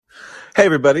Hey,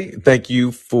 everybody. Thank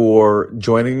you for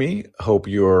joining me. Hope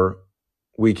your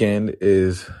weekend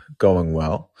is going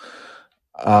well.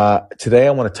 Today,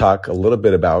 I want to talk a little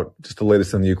bit about just the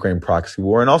latest in the Ukraine proxy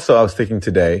war. And also, I was thinking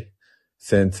today,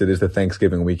 since it is the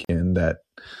Thanksgiving weekend, that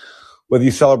whether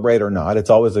you celebrate or not, it's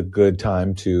always a good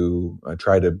time to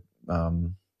try to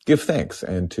give thanks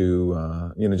and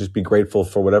to just be grateful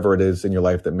for whatever it is in your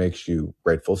life that makes you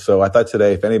grateful. So I thought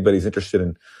today, if anybody's interested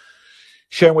in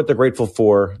sharing what they're grateful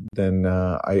for, then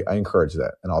I encourage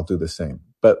that, and I'll do the same.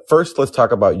 But first, let's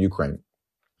talk about Ukraine,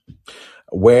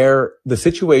 where the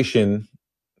situation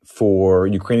for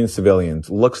Ukrainian civilians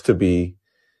looks to be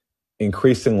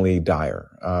increasingly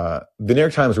dire. The New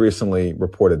York Times recently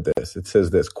reported this. It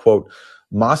says this, quote,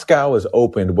 Moscow has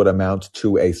opened what amounts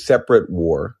to a separate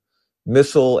war,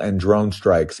 missile and drone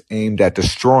strikes aimed at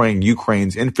destroying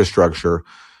Ukraine's infrastructure,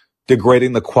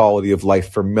 degrading the quality of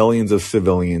life for millions of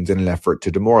civilians in an effort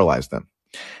to demoralize them.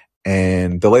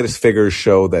 And the latest figures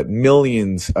show that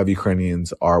millions of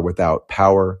Ukrainians are without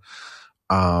power.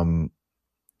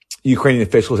 Ukrainian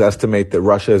officials estimate that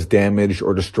Russia has damaged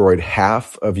or destroyed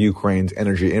half of Ukraine's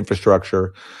energy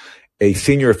infrastructure. A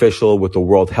senior official with the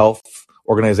World Health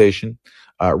Organization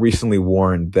recently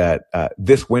warned that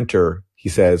this winter, he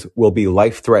says, will be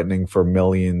life-threatening for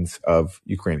millions of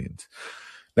Ukrainians.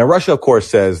 Now, Russia, of course,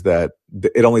 says that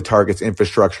it only targets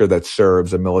infrastructure that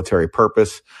serves a military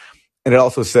purpose. And it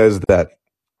also says that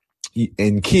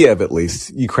in Kiev, at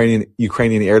least,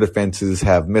 Ukrainian air defenses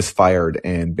have misfired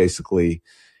and basically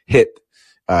hit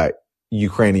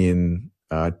Ukrainian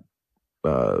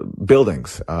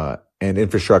buildings and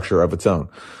infrastructure of its own.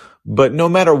 But no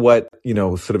matter what,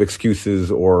 sort of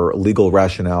excuses or legal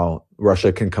rationale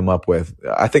Russia can come up with,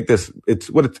 I think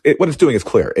what it's doing is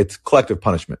clear. It's collective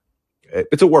punishment.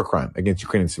 It's a war crime against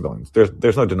Ukrainian civilians.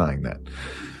 There's no denying that.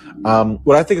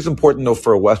 What I think is important, though,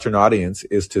 for a Western audience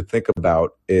is to think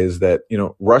about is that,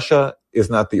 Russia is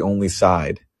not the only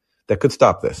side that could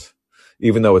stop this,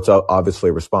 even though it's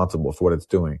obviously responsible for what it's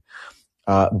doing.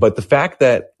 But the fact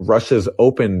that Russia's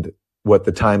opened what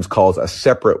the Times calls a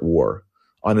separate war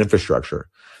on infrastructure,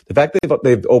 the fact that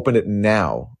they've opened it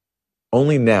now,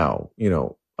 only now,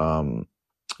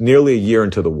 nearly a year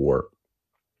into the war,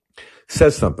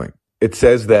 says something. It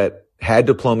says that had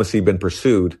diplomacy been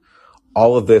pursued,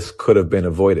 all of this could have been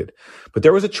avoided. But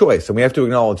there was a choice, and we have to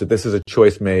acknowledge that this is a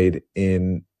choice made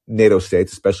in NATO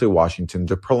states, especially Washington,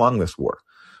 to prolong this war.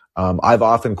 I've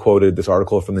often quoted this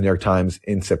article from the New York Times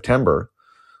in September,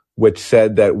 which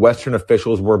said that Western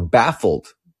officials were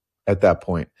baffled at that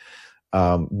point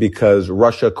because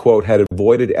Russia, quote, had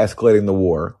avoided escalating the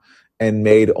war and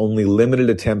made only limited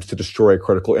attempts to destroy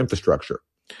critical infrastructure,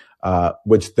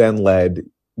 which then led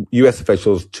U.S.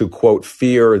 officials to, quote,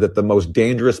 fear that the most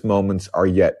dangerous moments are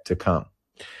yet to come.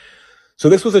 So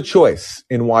this was a choice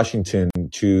in Washington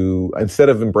to, instead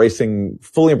of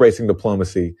fully embracing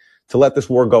diplomacy, to let this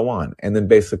war go on and then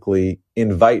basically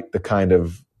invite the kind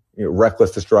of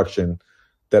reckless destruction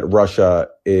that Russia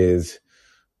is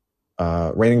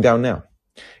raining down now.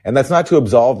 And that's not to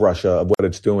absolve Russia of what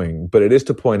it's doing, but it is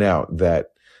to point out that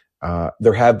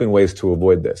there have been ways to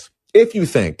avoid this. If you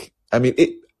think,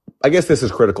 I guess this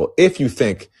is critical. If you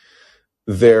think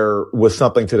there was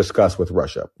something to discuss with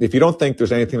Russia, if you don't think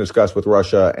there's anything to discuss with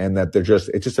Russia and that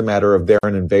it's just a matter of they're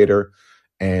an invader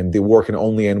and the war can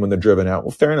only end when they're driven out,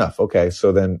 well, fair enough. Okay,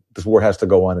 so then this war has to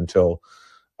go on until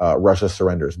Russia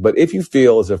surrenders. But if you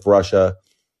feel as if Russia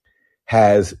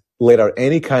has laid out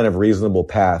any kind of reasonable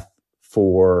path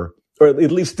or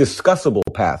at least discussable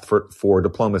path for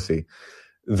diplomacy,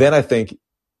 then I think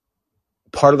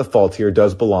part of the fault here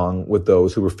does belong with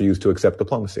those who refuse to accept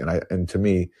diplomacy. And to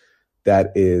me,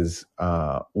 that is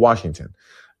Washington.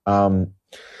 And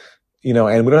we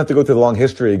don't have to go through the long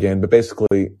history again, but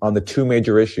basically on the two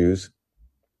major issues,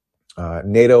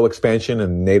 NATO expansion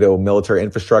and NATO military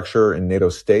infrastructure in NATO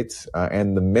states,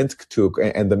 and the Minsk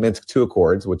II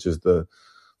Accords, which is the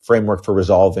framework for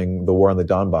resolving the war on the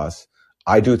Donbass,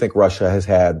 I do think Russia has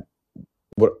had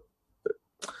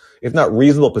if not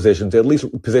reasonable positions, at least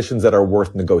positions that are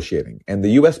worth negotiating. And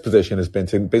the U.S. position has been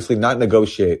to basically not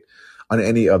negotiate on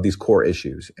any of these core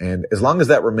issues. And as long as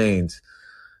that remains,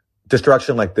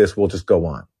 destruction like this will just go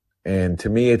on. And to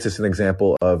me, it's just an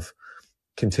example of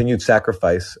continued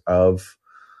sacrifice of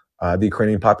the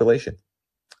Ukrainian population.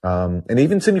 And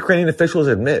even some Ukrainian officials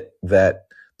admit that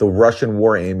the Russian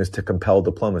war aim is to compel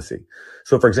diplomacy.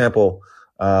 So, for example,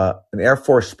 an Air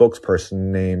Force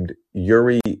spokesperson named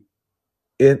Yuri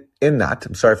Ihnat,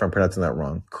 I'm sorry if I'm pronouncing that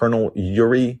wrong, Colonel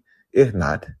Yuri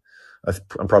Ihnat,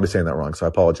 I'm probably saying that wrong, so I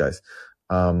apologize.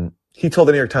 He told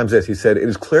the New York Times this. He said, it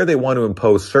is clear they want to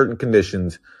impose certain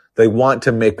conditions. They want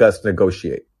to make us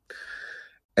negotiate.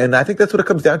 And I think that's what it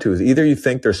comes down to, is either you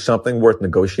think there's something worth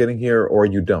negotiating here or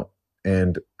you don't.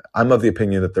 And I'm of the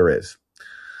opinion that there is.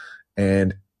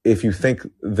 And if you think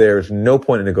there's no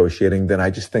point in negotiating, then I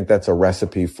just think that's a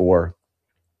recipe for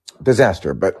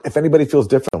disaster. But if anybody feels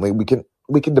differently,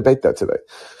 we can debate that today.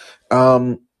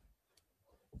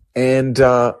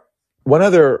 One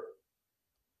other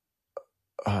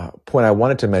point I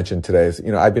wanted to mention today is,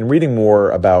 I've been reading more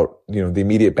about, the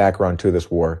immediate background to this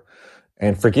war.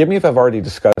 And forgive me if I've already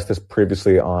discussed this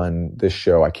previously on this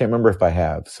show. I can't remember if I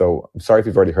have. So I'm sorry if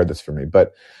you've already heard this from me.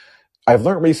 But I've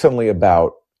learned recently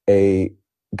about a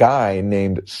guy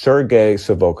named Sergei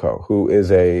Savoko, who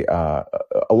is a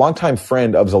longtime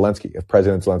friend of Zelensky, of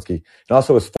President Zelensky, and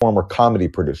also his former comedy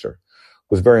producer.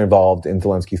 Was very involved in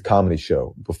Zelensky's comedy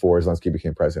show before Zelensky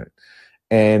became president.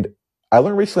 And I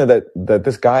learned recently that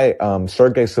this guy,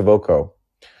 Sergei Savoko,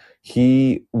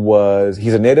 he's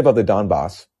a native of the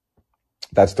Donbass.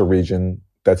 That's the region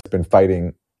that's been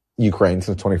fighting Ukraine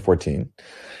since 2014.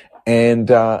 And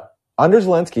under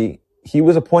Zelensky, he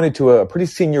was appointed to a pretty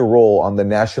senior role on the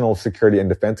National Security and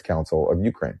Defense Council of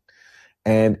Ukraine.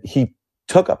 And he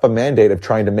took up a mandate of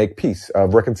trying to make peace,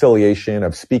 of reconciliation,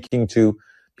 of speaking to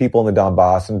people in the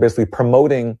Donbass, and basically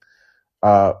promoting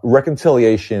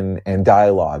reconciliation and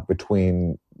dialogue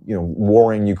between,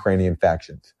 warring Ukrainian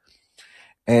factions.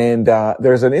 And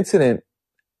there's an incident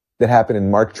that happened in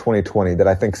March 2020 that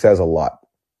I think says a lot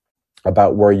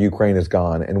about where Ukraine has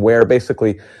gone, and where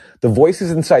basically the voices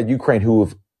inside Ukraine who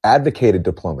have advocated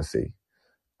diplomacy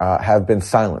have been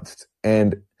silenced.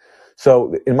 And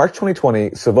so in March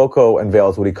 2020, Savoko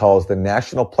unveils what he calls the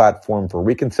National Platform for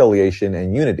Reconciliation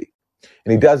and Unity.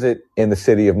 And he does it in the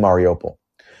city of Mariupol.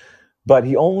 But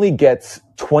he only gets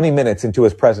 20 minutes into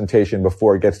his presentation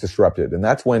before it gets disrupted. And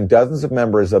that's when dozens of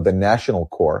members of the National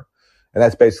Corps, and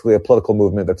that's basically a political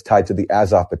movement that's tied to the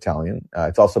Azov Battalion.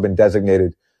 It's also been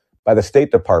designated by the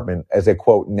State Department as a,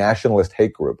 quote, nationalist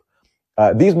hate group.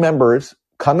 These members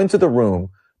come into the room,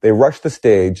 they rush the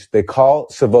stage, they call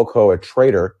Savoko a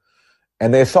traitor,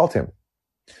 and they assault him.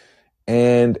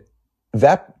 And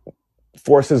that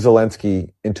forces Zelensky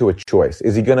into a choice.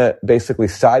 Is he going to basically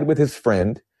side with his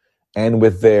friend and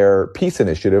with their peace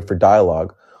initiative for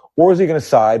dialogue, or is he going to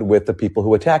side with the people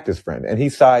who attacked his friend? And he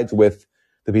sides with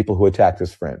the people who attacked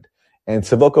his friend. And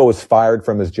Savoko was fired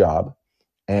from his job,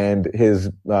 and his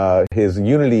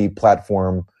unity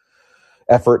platform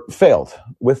effort failed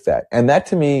with that. And that,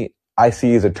 to me, I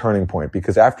see as a turning point,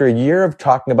 because after a year of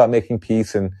talking about making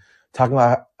peace and talking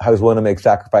about how he's willing to make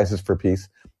sacrifices for peace,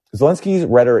 Zelensky's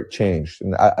rhetoric changed.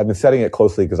 And I've been studying it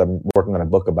closely because I'm working on a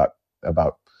book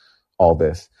about all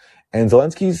this. And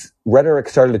Zelensky's rhetoric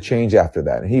started to change after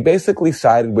that. And he basically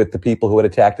sided with the people who had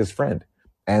attacked his friend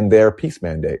and their peace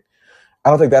mandate. I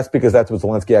don't think that's because that's what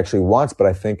Zelensky actually wants, but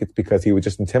I think it's because he was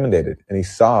just intimidated, and he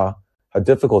saw how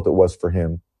difficult it was for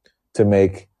him to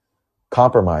make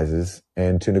compromises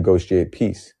and to negotiate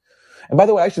peace. And by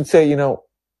the way, I should say,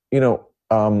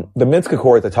 the Minsk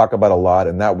Accords I talk about a lot,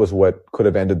 and that was what could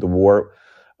have ended the war.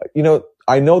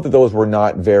 I know that those were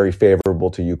not very favorable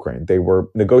to Ukraine. They were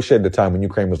negotiated at a time when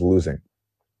Ukraine was losing.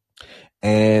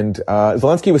 And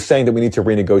Zelensky was saying that we need to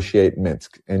renegotiate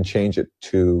Minsk and change it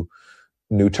to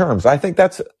new terms. I think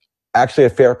that's actually a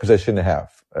fair position to have.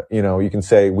 You can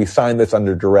say, we signed this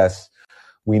under duress.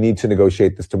 We need to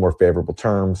negotiate this to more favorable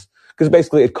terms. Because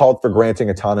basically it called for granting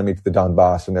autonomy to the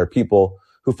Donbass, and there are people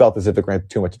who felt as if it granted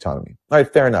too much autonomy. All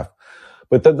right, fair enough.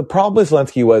 But the problem with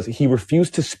Zelensky was he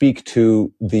refused to speak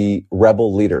to the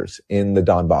rebel leaders in the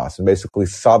Donbass and basically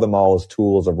saw them all as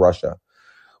tools of Russia,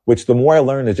 which the more I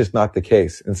learned is just not the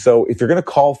case. And so if you're going to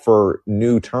call for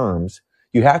new terms,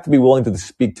 you have to be willing to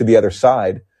speak to the other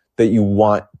side that you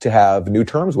want to have new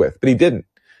terms with. But he didn't.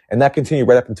 And that continued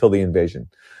right up until the invasion.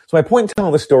 So my point in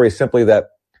telling this story is simply that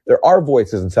there are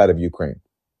voices inside of Ukraine,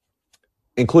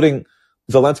 including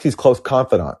Zelensky's close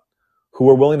confidant, who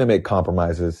were willing to make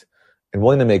compromises and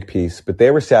willing to make peace, but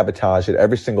they were sabotaged at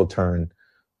every single turn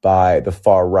by the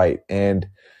far right. And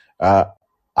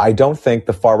I don't think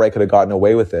the far right could have gotten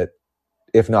away with it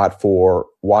if not for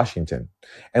Washington.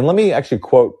 And let me actually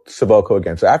quote Savoko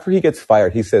again. So after he gets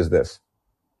fired, he says this.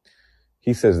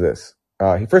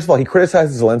 First of all, he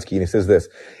criticizes Zelensky, and he says this: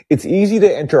 it's easy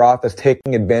to enter office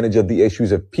taking advantage of the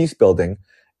issues of peace building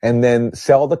and then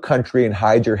sell the country and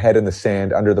hide your head in the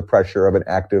sand under the pressure of an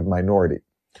active minority.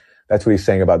 That's what he's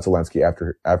saying about Zelensky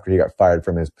after he got fired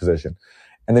from his position.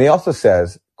 And then he also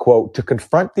says, quote, to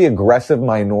confront the aggressive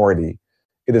minority,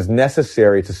 it is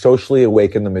necessary to socially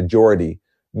awaken the majority,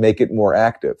 make it more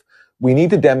active. We need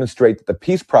to demonstrate that the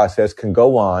peace process can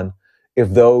go on if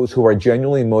those who are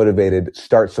genuinely motivated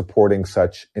start supporting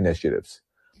such initiatives.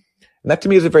 And that to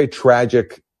me is a very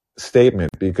tragic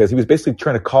statement, because he was basically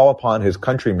trying to call upon his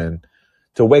countrymen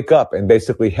to wake up and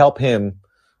basically help him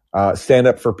stand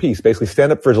up for peace, basically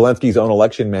stand up for Zelensky's own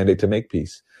election mandate to make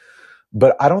peace.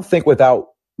 But I don't think without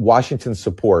Washington's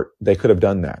support, they could have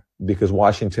done that, because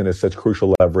Washington has such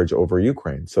crucial leverage over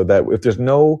Ukraine. So that if there's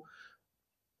no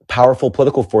powerful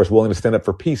political force willing to stand up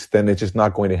for peace, then it's just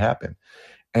not going to happen.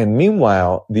 And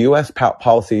meanwhile, the U.S.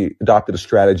 policy adopted a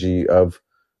strategy of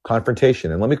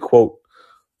confrontation. And let me quote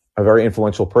a very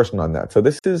influential person on that. So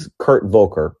this is Kurt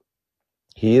Volker.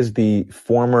 He is the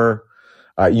former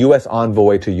U.S.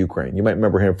 envoy to Ukraine. You might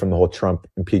remember him from the whole Trump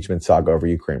impeachment saga over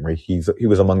Ukraine, where he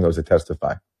was among those that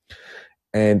testify.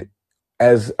 And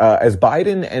as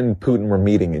Biden and Putin were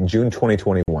meeting in June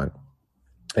 2021,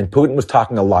 and Putin was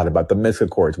talking a lot about the Minsk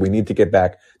Accords. We need to get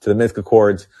back to the Minsk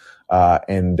Accords,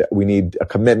 and we need a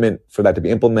commitment for that to be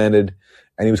implemented.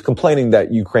 And he was complaining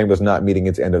that Ukraine was not meeting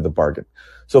its end of the bargain.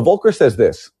 So Volker says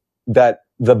this, that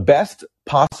the best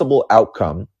possible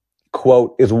outcome,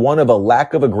 quote, is one of a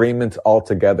lack of agreements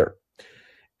altogether.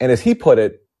 And as he put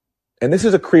it, and this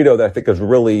is a credo that I think has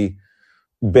really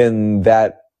been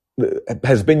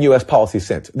has been U.S. policy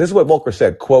since. This is what Volker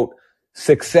said, quote,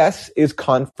 success is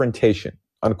confrontation,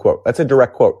 unquote. That's a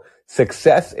direct quote.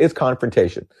 Success is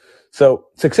confrontation. So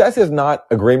success is not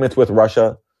agreements with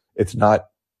Russia. It's not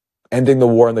ending the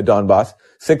war in the Donbass.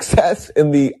 Success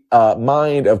in the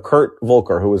mind of Kurt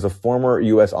Volker, who is a former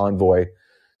U.S. envoy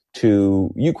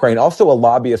to Ukraine, also a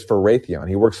lobbyist for Raytheon.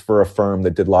 He works for a firm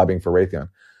that did lobbying for Raytheon.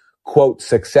 Quote,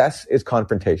 success is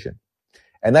confrontation.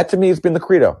 And that to me has been the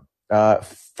credo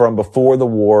from before the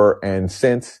war and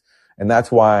since. And that's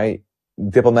why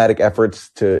diplomatic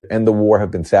efforts to end the war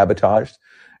have been sabotaged.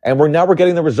 And we're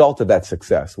getting the result of that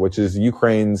success, which is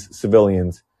Ukraine's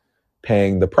civilians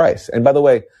paying the price. And by the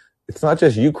way, it's not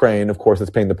just Ukraine, of course,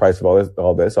 that's paying the price of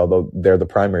all this, although they're the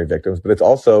primary victims, but it's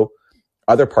also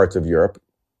other parts of Europe.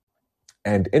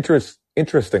 And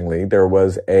interestingly, there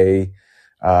was a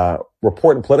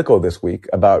report in Politico this week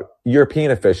about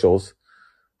European officials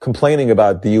complaining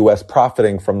about the U.S.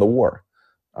 profiting from the war.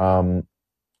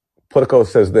 Politico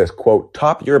says this, quote,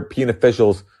 top European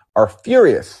officials are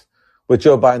furious with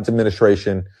Joe Biden's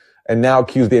administration and now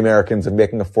accuse the Americans of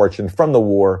making a fortune from the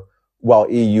war while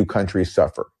EU countries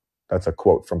suffer. That's a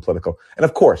quote from Politico. And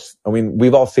of course, I mean,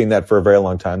 we've all seen that for a very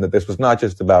long time, that this was not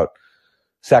just about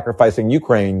sacrificing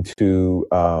Ukraine to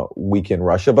weaken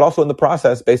Russia, but also in the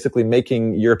process, basically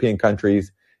making European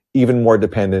countries even more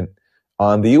dependent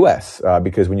on the U.S.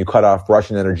 Because when you cut off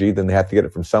Russian energy, then they have to get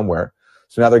it from somewhere.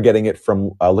 So now they're getting it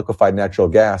from liquefied natural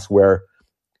gas, where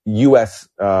U.S.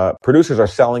 Producers are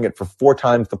selling it for 4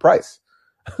 times the price,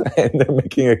 and they're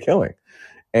making a killing.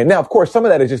 And now, of course, some of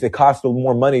that is just it costs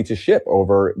more money to ship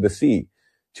over the sea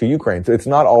to Ukraine. So it's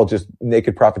not all just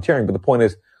naked profiteering. But the point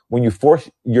is, when you force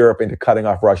Europe into cutting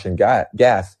off Russian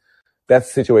gas, that's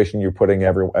the situation you're putting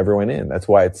everyone in. That's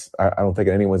why I don't think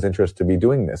in anyone's interest to be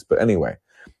doing this. But anyway,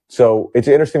 so it's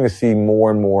interesting to see more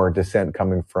and more dissent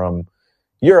coming from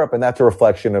Europe. And that's a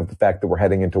reflection of the fact that we're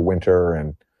heading into winter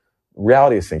and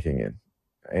reality is sinking in.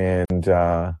 And,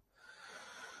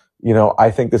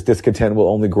 I think this discontent will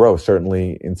only grow,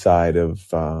 certainly inside of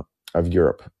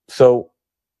Europe. So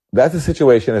that's the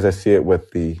situation as I see it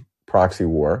with the proxy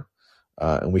war.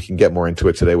 And we can get more into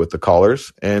it today with the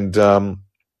callers. And so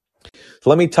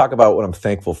let me talk about what I'm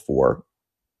thankful for,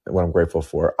 what I'm grateful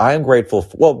for. I am grateful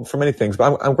for many things,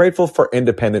 but I'm grateful for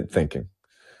independent thinking.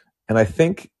 And I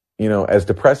think, as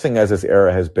depressing as this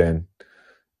era has been,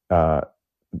 for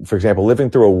example, living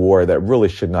through a war that really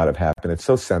should not have happened. It's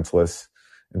so senseless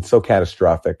and so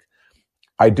catastrophic.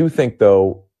 I do think,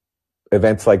 though,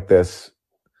 events like this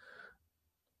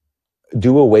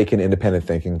do awaken independent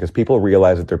thinking, because people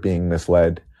realize that they're being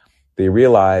misled. They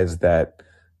realize that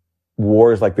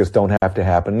wars like this don't have to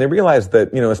happen. They realize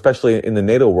that, especially in the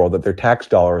NATO world, that their tax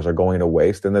dollars are going to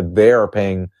waste and that they are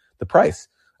paying the price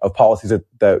of policies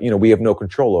that we have no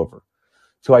control over.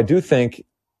 So I do think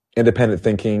independent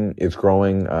thinking is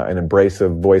growing, an embrace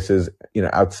of voices,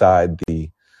 outside the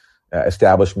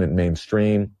establishment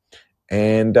mainstream.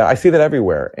 And I see that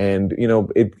everywhere. And,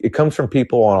 it comes from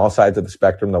people on all sides of the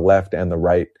spectrum, the left and the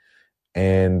right.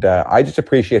 And I just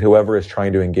appreciate whoever is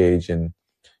trying to engage in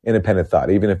independent thought,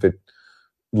 even if it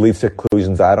leads to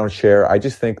conclusions I don't share. I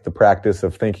just think the practice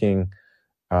of thinking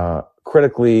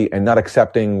critically and not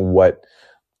accepting what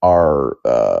our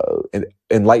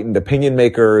enlightened opinion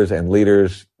makers and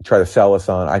leaders try to sell us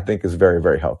on, I think is very,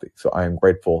 very healthy. So I am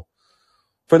grateful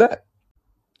for that.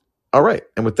 All right.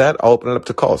 And with that, I'll open it up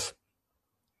to calls.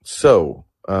 So,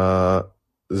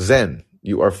 Zen,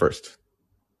 you are first.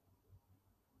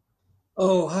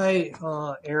 Oh, hi,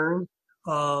 Aaron.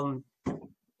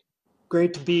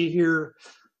 Great to be here.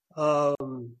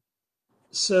 Um,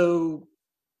 so,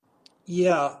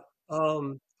 yeah,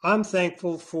 I'm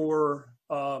thankful for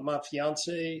my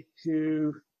fiance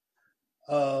who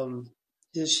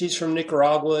she's from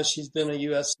Nicaragua. She's been a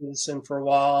U.S. citizen for a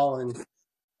while, and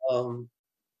um,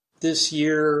 this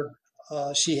year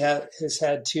she has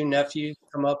had two nephews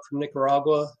come up from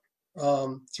Nicaragua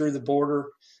through the border.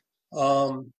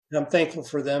 And I'm thankful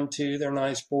for them too. They're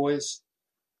nice boys.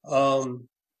 Um,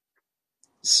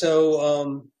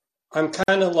 so I'm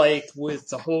kind of like with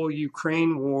the whole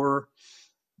Ukraine war.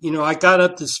 I got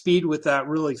up to speed with that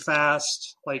really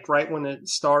fast, like right when it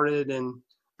started, and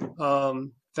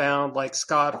found like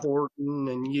Scott Horton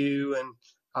and you, and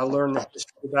I learned the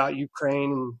history about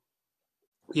Ukraine,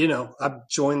 and I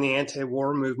joined the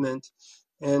anti-war movement,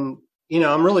 and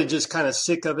I'm really just kind of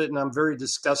sick of it, and I'm very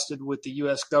disgusted with the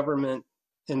U.S. government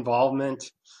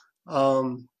involvement.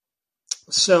 Um,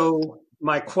 so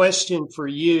my question for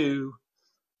you,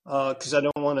 because I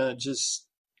don't want to just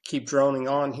keep droning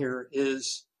on here,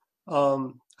 is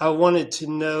I wanted to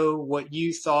know what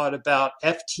you thought about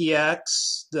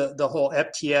FTX, the whole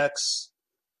FTX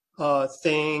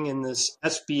thing, and this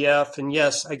SBF. And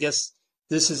yes, I guess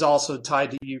this is also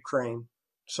tied to Ukraine.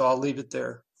 So I'll leave it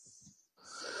there.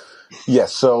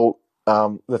 Yes. So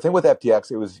the thing with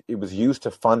FTX, it was used to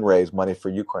fundraise money for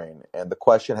Ukraine, and the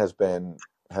question has been,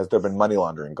 has there been money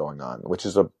laundering going on? Which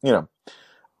is a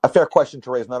fair question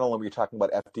to raise. Not only were you talking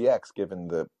about FTX, given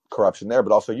the corruption there,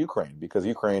 but also Ukraine, because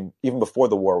Ukraine, even before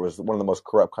the war, was one of the most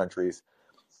corrupt countries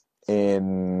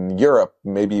in Europe,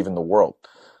 maybe even the world.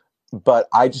 But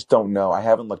I just don't know. I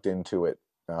haven't looked into it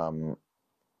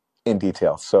in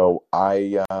detail. So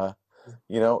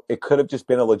it could have just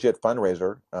been a legit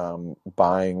fundraiser,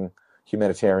 buying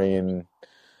humanitarian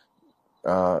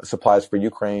supplies for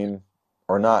Ukraine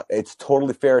or not. It's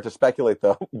totally fair to speculate,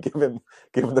 though, given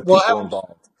the Well, people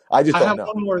involved. I just I don't have know.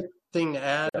 one more thing to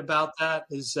add Yeah. about that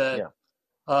is that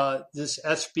Yeah. this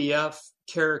SBF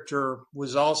character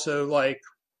was also like,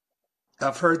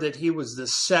 I've heard that he was the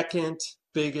second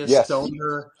biggest Yes.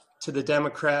 donor to the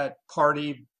Democrat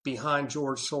Party behind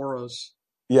George Soros.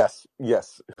 Yes.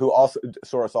 Yes. Who also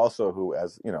Soros also, who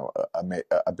has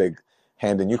a big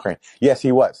hand in Ukraine. Yes,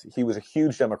 he was. He was a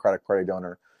huge Democratic Party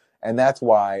donor, and that's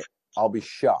why I'll be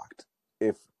shocked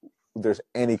if there's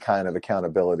any kind of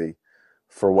accountability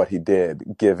for what he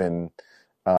did, given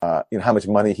how much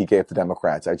money he gave to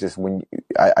Democrats. I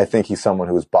think he's someone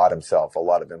who has bought himself a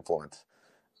lot of influence,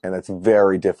 and it's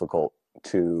very difficult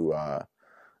to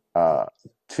uh,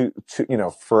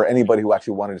 for anybody who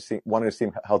actually wanted to see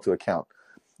him held to account.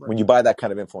 Right. When you buy that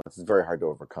kind of influence, it's very hard to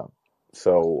overcome.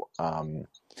 So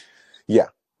yeah.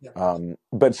 Yeah.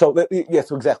 So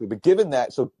exactly. But given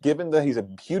that he's a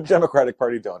huge Democratic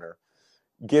Party donor,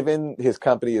 given his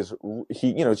company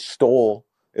stole,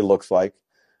 it looks like,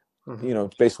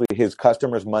 basically his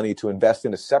customers' money to invest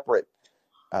in a separate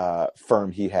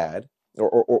firm he had,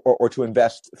 or to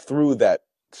invest through that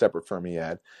separate firm he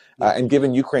had, and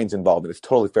given Ukraine's involvement, it's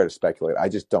totally fair to speculate. I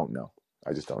just don't know.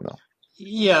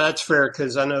 Yeah, that's fair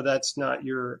because I know that's not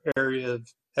your area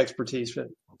of expertise. But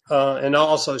and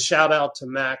also shout out to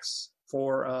Max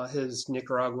for his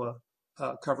Nicaragua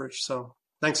coverage. So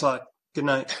thanks a lot. Good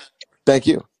night. Thank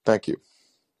you.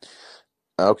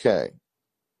 Okay,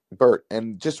 Bert,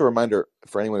 and just a reminder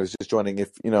for anyone who's just joining,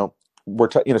 if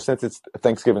since it's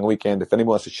Thanksgiving weekend, if anyone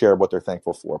wants to share what they're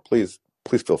thankful for, please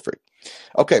feel free.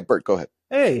 Okay, Bert, go ahead.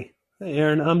 Hey,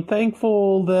 Aaron, I'm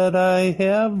thankful that I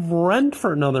have rent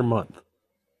for another month.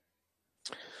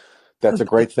 That's a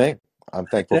great thing. I'm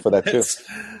thankful for that too.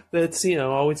 That's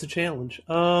always a challenge.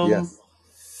 Yes.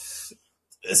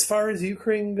 As far as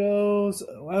Ukraine goes,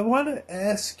 I want to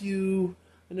ask you.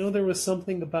 I know there was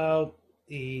something about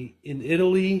in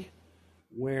Italy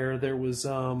where there was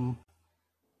oh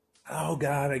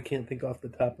God, I can't think off the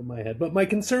top of my head. But my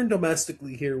concern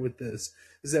domestically here with this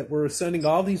is that we're sending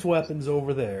all these weapons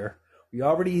over there. We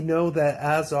already know that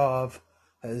Azov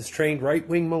has trained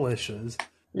right-wing militias.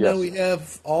 Yes. Now we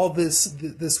have all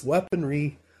this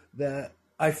weaponry that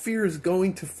I fear is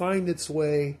going to find its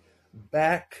way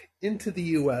back into the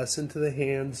U.S., into the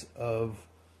hands of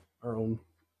our own,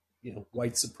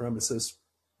 white supremacist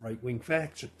right-wing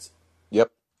factions.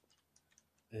 Yep.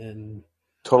 And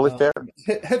totally fair.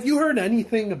 Have you heard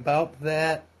anything about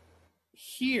that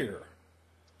here?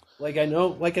 Like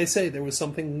I say, there was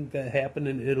something that happened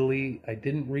in Italy. I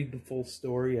didn't read the full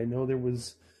story. I know there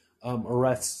was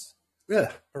arrests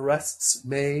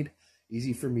made.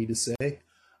 Easy for me to say.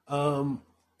 But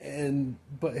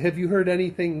have you heard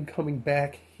anything coming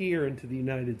back here into the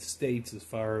United States as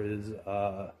far as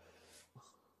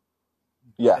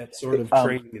Yeah. that sort of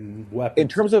training and In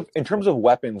weapons. terms of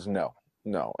weapons, no.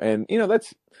 And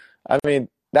I mean,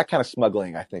 that kind of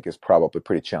smuggling, I think, is probably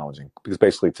pretty challenging because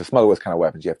basically to smuggle this kind of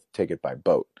weapons, you have to take it by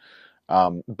boat.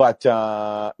 But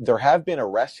there have been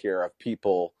arrests here of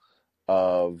people,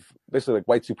 of basically like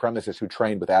white supremacists who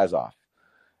trained with Azov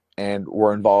and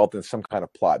were involved in some kind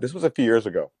of plot. This was a few years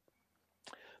ago.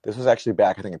 This was actually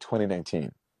back, I think, in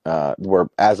 2019, where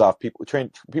Azov people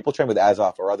trained with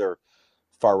Azov or other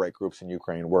far right groups in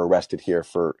Ukraine were arrested here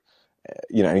for,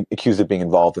 accused of being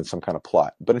involved in some kind of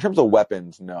plot. But in terms of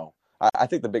weapons, no. I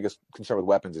think the biggest concern with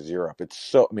weapons is Europe.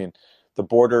 The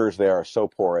borders there are so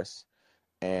porous,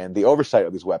 and the oversight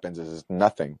of these weapons is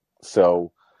nothing.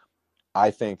 So I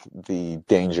think the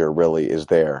danger really is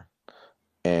there.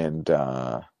 And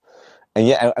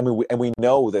yeah, I mean, we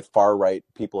know that far right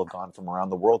people have gone from around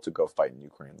the world to go fight in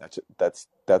Ukraine. That's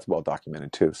well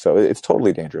documented too. So it's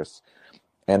totally dangerous,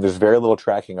 and there's very little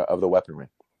tracking of the weaponry.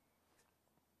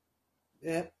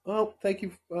 Yeah. Well, thank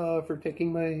you for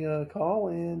taking my call,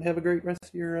 and have a great rest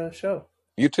of your show.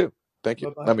 You too. Thank you.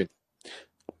 Bye-bye. I mean,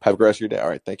 have a great rest of your day. All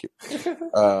right. Thank you.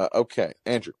 Okay,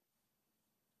 Andrew.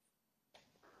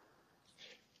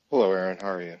 Hello, Aaron.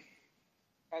 How are you?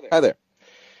 Hi there.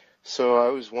 So I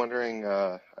was wondering,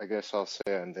 I guess I'll say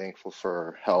I'm thankful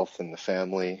for health and the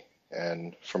family,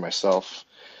 and for myself,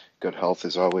 good health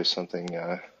is always something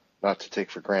not to take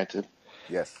for granted.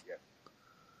 Yes.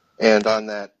 And on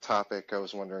that topic, I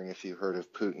was wondering if you heard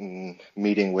of Putin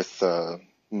meeting with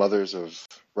mothers of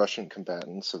Russian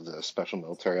combatants of the special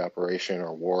military operation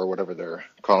or war, whatever they're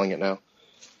calling it now.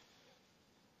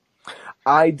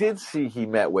 I did see he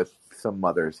met with some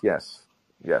mothers. Yes.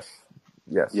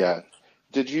 Yeah.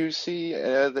 Did you see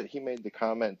that he made the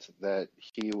comment that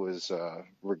he was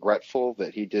regretful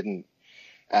that he didn't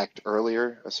act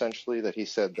earlier, essentially, that he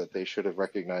said that they should have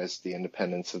recognized the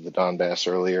independence of the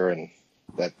Donbass earlier, and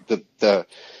that the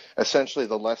essentially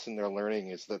the lesson they're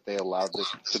learning is that they allowed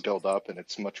this to build up, and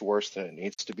it's much worse than it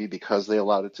needs to be because they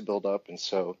allowed it to build up. And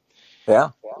so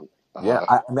Yeah.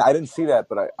 I mean, I didn't see that,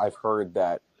 but I've heard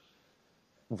that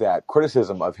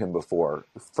criticism of him before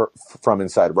from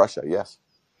inside Russia. Yes.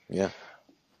 Yeah.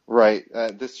 Right.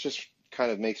 This just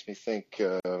kind of makes me think,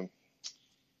 I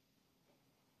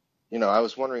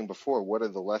was wondering before, what are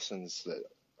the lessons that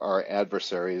our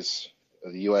adversaries,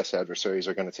 the U.S. adversaries,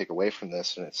 are going to take away from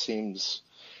this? And it seems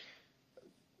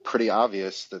pretty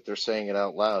obvious that they're saying it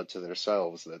out loud to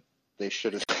themselves that they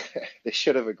should have they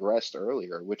should have aggressed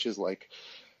earlier, which is like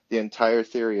the entire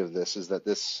theory of this is that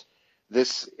this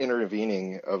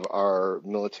intervening of our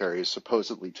military is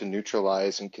supposedly to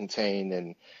neutralize and contain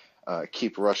and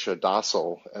keep Russia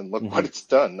docile, and look what it's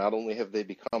done. Not only have they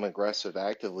become aggressive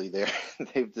actively,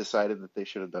 they've decided that they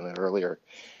should have done it earlier.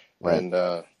 Right.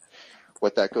 And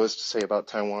what that goes to say about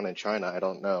Taiwan and China, I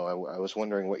don't know. I was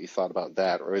wondering what you thought about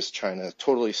that, or is China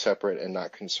totally separate and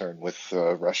not concerned with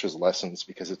Russia's lessons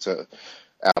because it's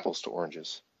apples to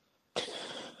oranges?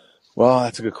 Well,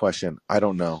 that's a good question. I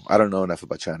don't know. I don't know enough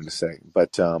about China to say,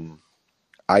 but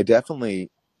I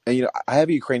definitely, and I have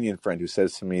a Ukrainian friend who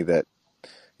says to me that,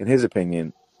 in his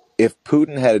opinion, if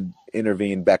Putin had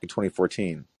intervened back in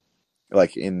 2014,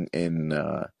 like in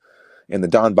the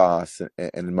Donbass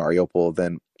and in Mariupol,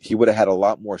 then he would have had a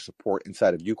lot more support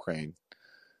inside of Ukraine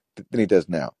than he does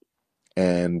now,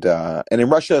 and in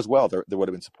Russia as well, there would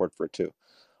have been support for it too.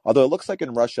 Although it looks like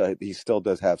in Russia he still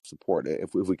does have support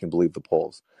if we can believe the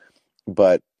polls.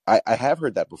 But I have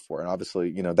heard that before, and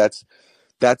obviously,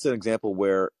 that's an example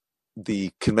where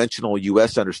the conventional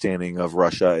U.S. understanding of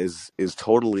Russia is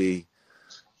totally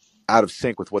out of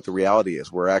sync with what the reality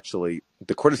is. Where actually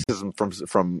the criticism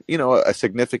from a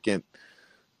significant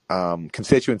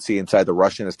constituency inside the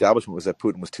Russian establishment was that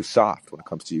Putin was too soft when it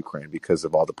comes to Ukraine because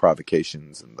of all the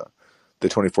provocations and the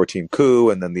 2014 coup,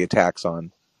 and then the attacks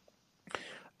on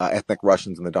ethnic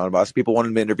Russians in the Donbass. People wanted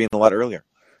him to intervene a lot earlier.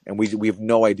 And we have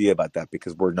no idea about that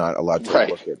because we're not allowed to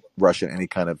look at Russia in any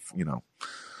kind of,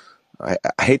 I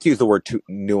hate to use the word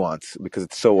nuance because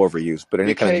it's so overused, but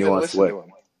any kind of nuance way.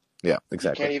 Yeah,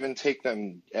 exactly. You can't even take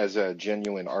them as a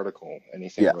genuine article,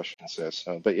 anything Russian says.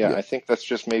 So, but I think that's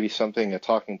just maybe a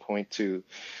talking point to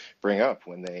bring up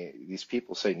when these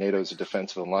people say NATO is a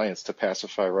defensive alliance to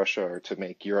pacify Russia or to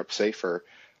make Europe safer.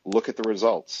 Look at the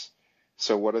results.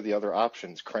 So what are the other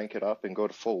options? Crank it up and go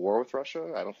to full war with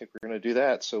Russia? I don't think we're going to do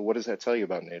that. So what does that tell you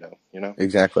about NATO?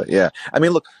 Exactly. Yeah. I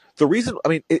mean, look, the reason,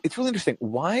 it's really interesting.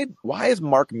 Why is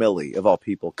Mark Milley, of all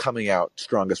people, coming out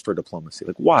strongest for diplomacy?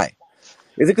 Like, why?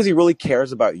 Is it because he really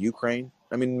cares about Ukraine?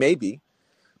 I mean, maybe,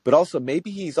 but also maybe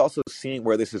he's also seeing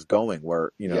where this is going,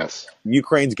 where,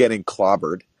 Ukraine's getting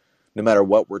clobbered no matter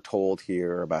what we're told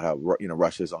here about how,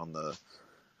 Russia's on the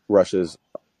Russia's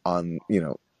on,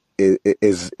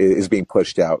 is being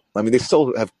pushed out. I mean, they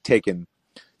still have taken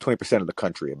 20% of the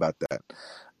country about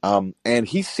that. And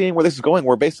he's seeing where this is going,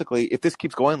 where basically, if this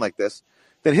keeps going like this,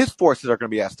 then his forces are going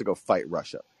to be asked to go fight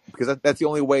Russia, because that's the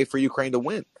only way for Ukraine to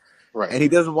win. Right. And he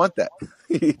doesn't want that.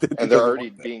 And they're already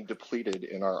being depleted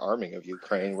in our arming of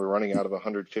Ukraine. We're running out of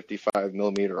 155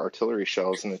 millimeter artillery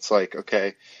shells, and it's like,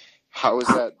 okay, how is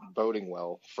that boding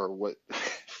well for what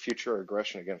future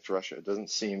aggression against Russia? It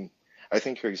doesn't seem. I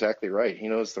think you're exactly right. He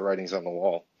knows the writing's on the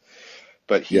wall,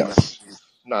 but he's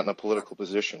not in a political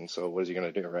position. So what is he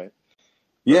going to do, right?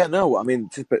 Yeah, no, I mean,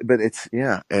 but it's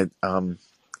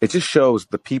it just shows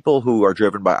the people who are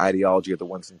driven by ideology are the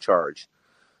ones in charge.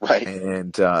 Right.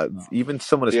 And even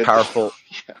someone as powerful,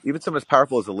 even someone as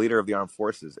powerful as the leader of the armed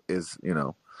forces is,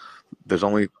 there's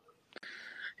only,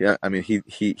 I mean,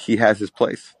 he has his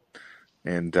place,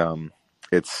 and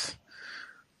it's,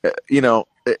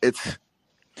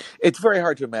 it's very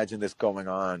hard to imagine this going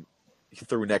on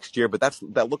through next year, but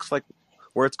that looks like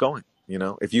where it's going.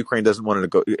 If Ukraine doesn't want to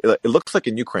go, it looks like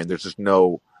in Ukraine there's just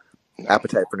no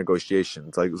appetite for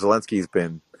negotiations. Like Zelensky's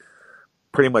been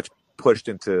pretty much pushed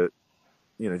into,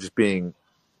 just being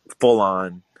full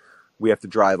on. We have to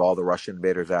drive all the Russian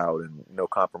invaders out and no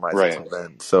compromise until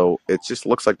then. So it just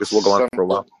looks like this will go on for a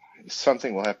while.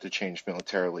 Something will have to change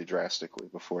militarily drastically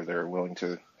before they're willing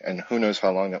to, and who knows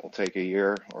how long that will take, a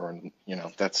year or,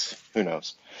 that's, who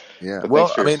knows. Yeah. But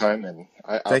thanks for your time, and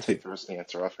I'll take the rest of the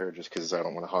answer off here just because I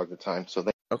don't want to hog the time. So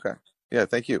okay. Yeah,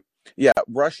 thank you. Yeah,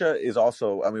 Russia is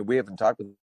also, I mean, we haven't talked with,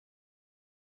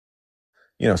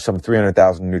 some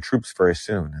 300,000 new troops very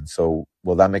soon. And so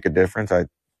will that make a difference?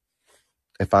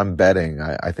 If I'm betting,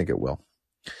 I think it will.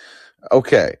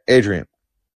 Okay, Adrian.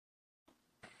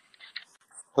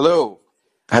 Hello.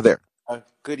 Hi there.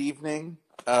 Good evening.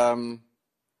 I'm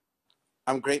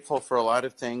grateful for a lot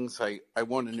of things. I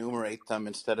won't enumerate them.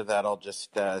 Instead of that, I'll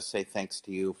just say thanks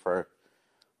to you for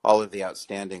all of the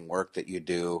outstanding work that you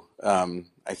do.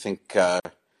 I think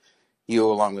you,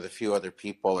 along with a few other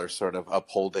people, are sort of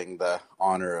upholding the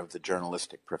honor of the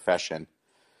journalistic profession.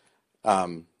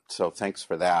 So thanks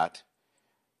for that.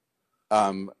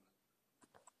 Can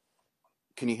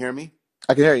you hear me?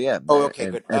 I can hear you, yeah. Oh, okay,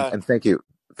 and, good. And thank you.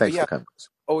 Thanks for coming.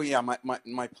 Oh, yeah,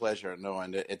 my pleasure. No,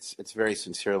 and it's very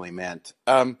sincerely meant.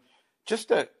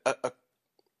 Just a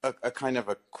kind of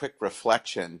a quick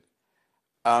reflection.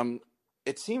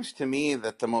 It seems to me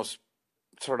that the most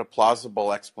sort of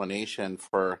plausible explanation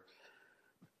for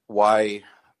why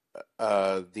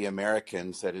the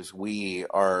Americans, that is we,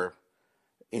 are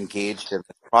engaged in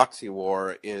the proxy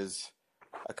war is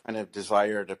a kind of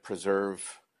desire to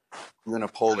preserve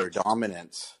unipolar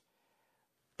dominance.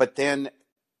 But then,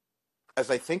 as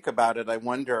I think about it, I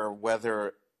wonder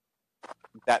whether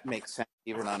that makes sense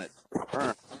even on its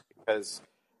terms, because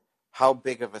how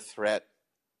big of a threat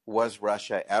was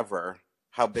Russia ever?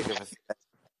 How big of a threat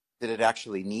did it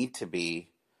actually need to be?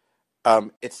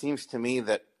 It seems to me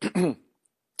that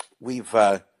we've,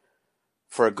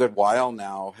 for a good while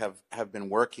now, have been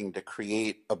working to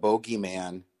create a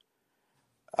bogeyman,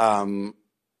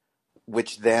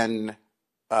 which then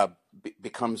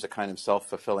becomes a kind of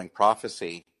self-fulfilling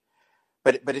prophecy.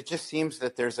 But it just seems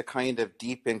that there's a kind of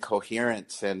deep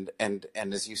incoherence and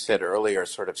as you said earlier,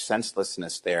 sort of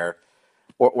senselessness there.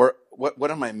 Or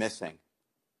what am I missing?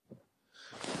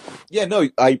 Yeah, no,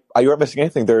 you aren't missing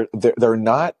anything. They're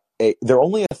not they're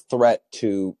only a threat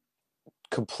to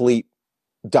complete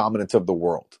dominance of the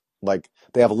world. Like,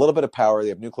 they have a little bit of power. They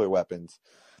have nuclear weapons.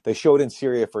 They showed in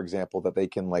Syria, for example, that they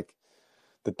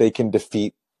can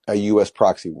defeat a U.S.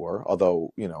 proxy war,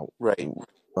 although right.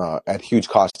 At huge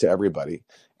cost to everybody.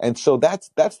 And so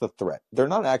that's the threat. They're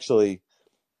not actually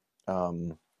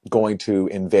going to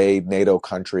invade NATO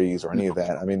countries or any of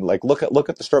that. I mean, like, look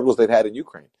at the struggles they've had in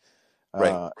Ukraine.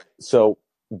 Right.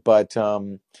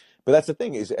 But that's the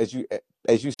thing, is as you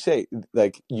say,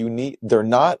 like, they're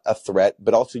not a threat,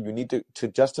 but also you need to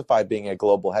justify being a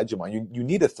global hegemon. You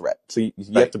need a threat. So you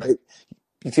have to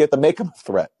make them a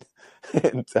threat.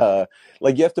 And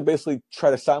you have to basically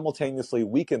try to simultaneously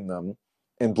weaken them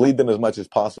and bleed them as much as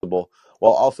possible,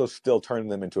 while also still turning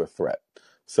them into a threat.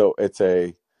 So it's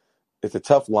a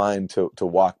tough line to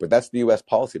walk, but that's the U.S.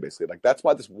 policy, basically. Like, that's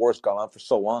why this war has gone on for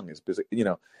so long, is because,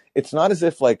 it's not as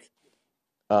if the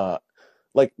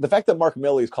fact that Mark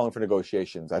Milley is calling for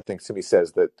negotiations, I think, to me,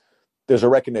 says that there's a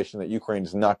recognition that Ukraine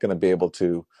is not going to be able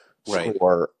to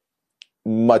score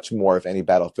much more, if any,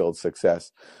 battlefield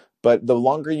success. But the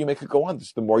longer you make it go on,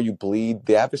 the more you bleed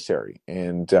the adversary,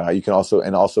 and you can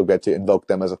also get to invoke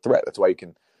them as a threat. That's why you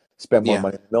can spend more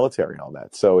money in the military and all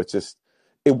that. So it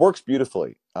works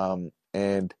beautifully.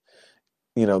 And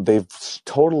they've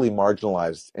totally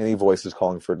marginalized any voices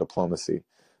calling for diplomacy,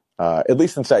 at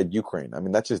least inside Ukraine. I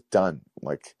mean, that's just done.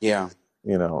 Like, Yeah.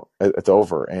 it's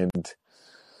over. And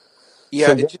Yeah.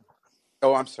 so, It just,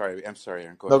 oh, I'm sorry,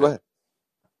 Aaron. Go no, go ahead.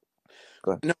 ahead.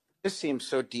 Go ahead. No, it just seems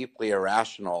so deeply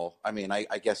irrational. I mean, I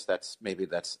guess that's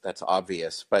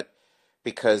obvious, but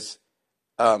because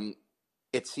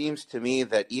it seems to me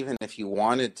that even if you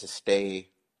wanted to stay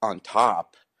on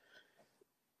top,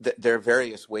 there are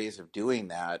various ways of doing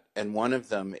that, and one of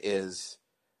them is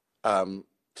to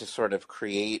sort of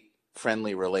create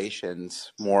friendly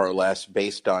relations, more or less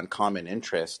based on common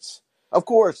interests. Of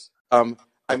course. I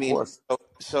Of mean, course.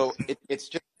 so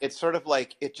it's sort of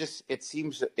like it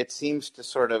seems to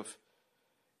sort of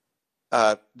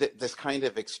this kind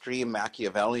of extreme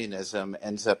Machiavellianism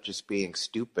ends up just being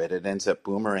stupid. It ends up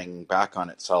boomerang back on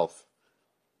itself.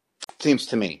 Seems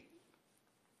to me.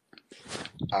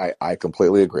 I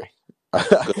completely agree. I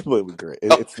completely agree.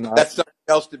 It's not. That's something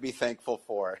else to be thankful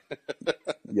for.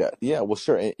 Yeah. Well,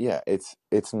 sure. Yeah. It's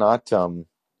not.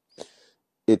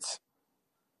 It's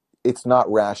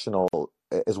not rational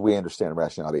as we understand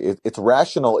rationality. It's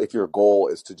rational if your goal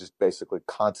is to just basically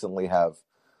constantly have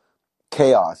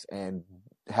chaos and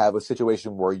have a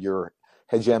situation where your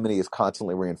hegemony is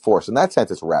constantly reinforced. In that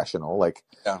sense, it's rational. Like,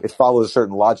 it follows a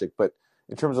certain logic. But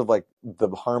in terms of like the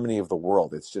harmony of the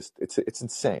world, it's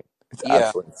insane. It's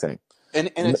absolutely insane. And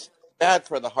it's bad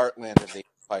for the heartland of the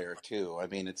empire too. I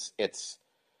mean, there's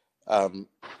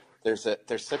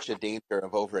such a danger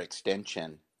of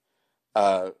overextension,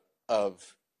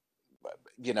 of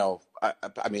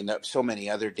I mean, so many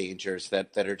other dangers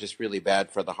that are just really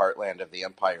bad for the heartland of the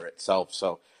empire itself.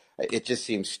 So it just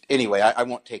seems, anyway. I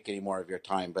won't take any more of your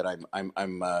time, but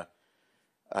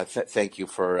thank you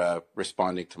for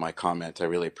responding to my comment. I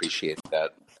really appreciate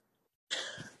that.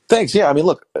 Thanks. Yeah, I mean,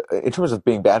 look, in terms of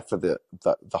being bad for the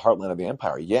heartland of the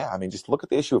empire, yeah, I mean, just look at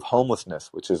the issue of homelessness,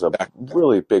 which is a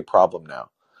really big problem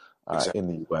now in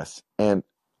the U.S. And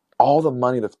all the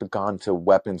money that's been gone to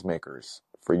weapons makers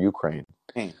for Ukraine.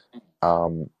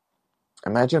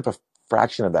 Imagine if a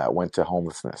fraction of that went to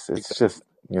homelessness. It's just,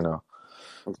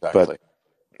 Exactly. But,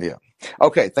 yeah.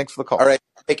 Okay, thanks for the call. All right,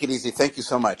 take it easy. Thank you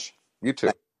so much. You too.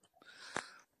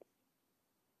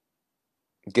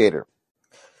 Gator.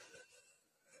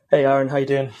 Hey, Aaron, how you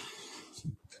doing?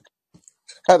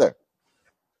 Hi there.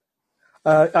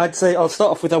 I'd say I'll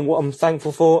start off with what I'm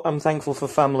thankful for. I'm thankful for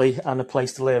family and a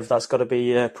place to live. That's got to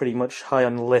be pretty much high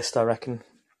on the list, I reckon.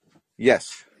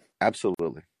 Yes,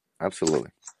 absolutely.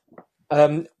 Absolutely.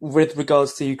 With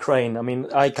regards to Ukraine, I mean,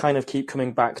 I kind of keep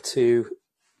coming back to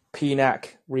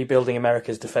PNAC, Rebuilding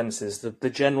America's Defenses, the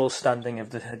general standing of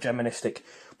the hegemonistic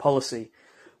policy,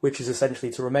 which is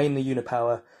essentially to remain the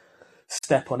unipower,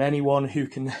 step on anyone who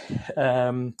can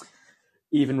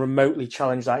even remotely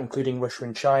challenge that, including Russia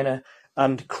and China,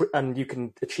 and you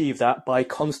can achieve that by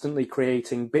constantly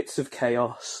creating bits of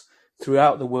chaos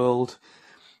throughout the world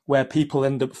where people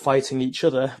end up fighting each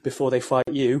other before they fight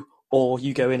you, or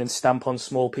you go in and stamp on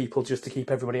small people just to keep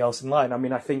everybody else in line. I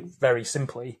mean, I think very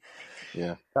simply,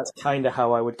 that's kind of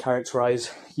how I would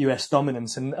characterize US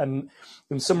dominance. And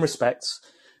in some respects,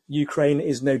 Ukraine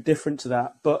is no different to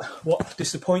that. But what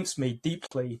disappoints me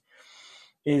deeply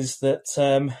is that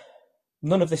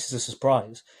none of this is a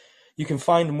surprise. You can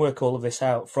find and work all of this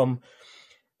out from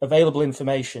available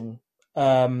information.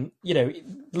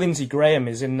 Lindsey Graham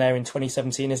is in there in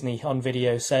 2017, isn't he, on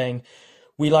video saying,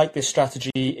 we like this strategy.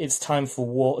 It's time for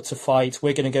war to fight.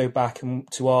 We're going to go back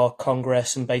to our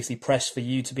Congress and basically press for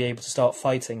you to be able to start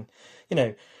fighting.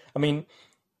 I mean,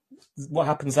 what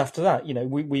happens after that?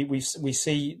 We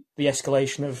see the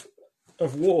escalation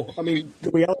of war. I mean,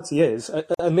 the reality is,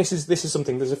 and this is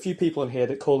something. There's a few people in here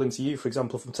that call into you, for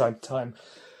example, from time to time,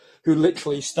 who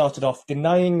literally started off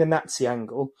denying the Nazi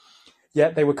angle.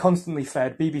 Yet they were constantly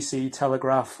fed BBC,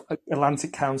 Telegraph,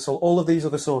 Atlantic Council, all of these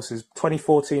other sources,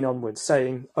 2014 onwards,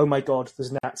 saying, oh my God,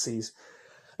 there's Nazis.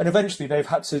 And eventually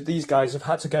these guys have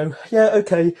had to go, yeah,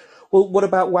 okay, well, what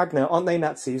about Wagner? Aren't they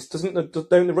Nazis? Don't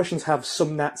the Russians have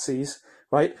some Nazis,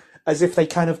 right? As if they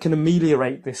kind of can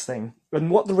ameliorate this thing.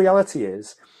 And what the reality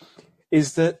is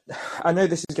that, I know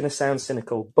this is going to sound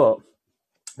cynical, but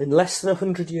in less than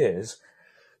 100 years,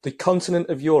 the continent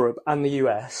of Europe and the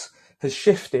US has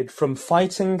shifted from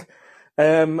fighting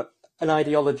an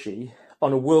ideology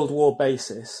on a world war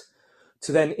basis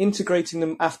to then integrating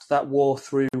them after that war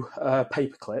through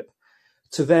paperclip,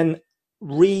 to then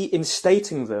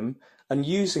reinstating them and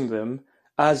using them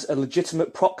as a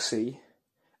legitimate proxy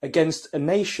against a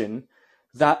nation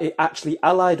that it actually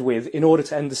allied with in order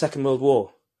to end the Second World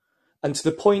War. And to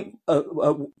the point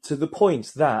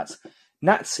that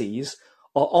Nazis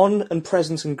are on and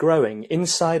present and growing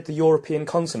inside the European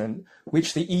continent,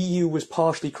 which the EU was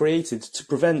partially created to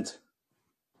prevent.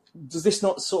 Does this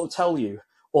not sort of tell you,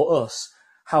 or us,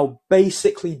 how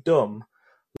basically dumb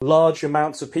large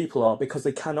amounts of people are because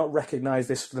they cannot recognise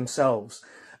this for themselves,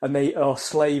 and they are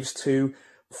slaves to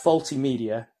faulty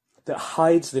media that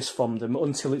hides this from them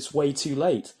until it's way too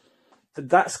late?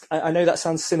 I know that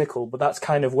sounds cynical, but that's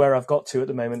kind of where I've got to at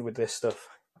the moment with this stuff.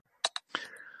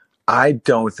 I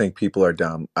don't think people are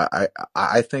dumb.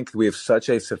 I think we have such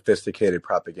a sophisticated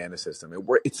propaganda system.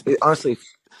 Honestly,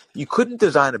 you couldn't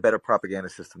design a better propaganda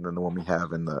system than the one we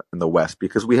have in the West,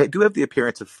 because we do have the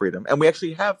appearance of freedom, and we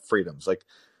actually have freedoms. Like,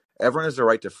 everyone has the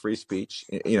right to free speech,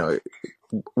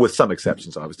 with some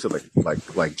exceptions, obviously,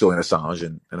 like Julian Assange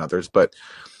and others. But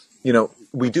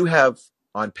we do have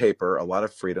on paper a lot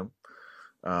of freedom,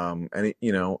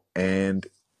 and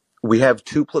we have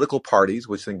two political parties,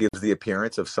 which then gives the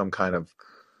appearance of some kind of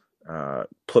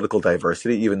political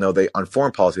diversity, even though on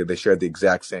foreign policy, they share the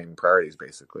exact same priorities,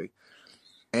 basically.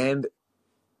 And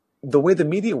the way the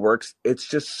media works, it's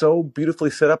just so beautifully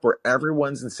set up where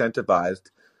everyone's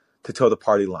incentivized to toe the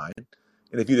party line.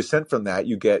 And if you dissent from that,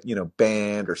 you get,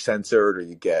 banned or censored, or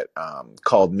you get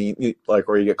called mean,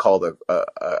 or you get called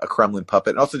a Kremlin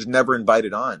puppet, and also just never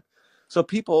invited on. So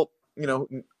people,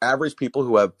 average people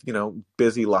who have,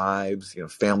 busy lives,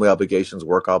 family obligations,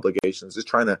 work obligations, just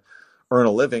trying to earn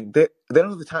a living, they don't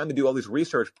have the time to do all these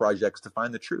research projects to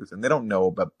find the truth. And they don't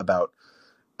know about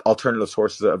alternative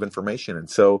sources of information. And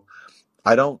so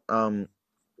I don't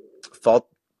fault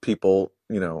people,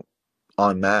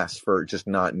 en masse for just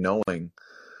not knowing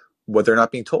what they're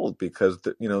not being told, because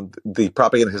the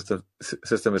propaganda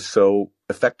system is so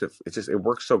effective. It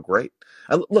works so great.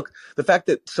 And look, the fact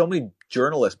that so many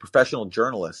journalists, professional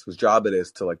journalists, whose job it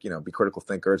is to be critical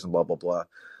thinkers and blah blah blah,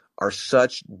 are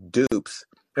such dupes.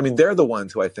 I mean, they're the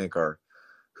ones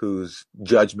whose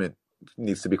judgment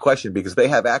needs to be questioned, because they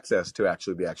have access to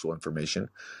the actual information,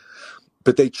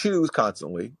 but they choose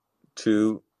constantly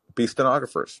to be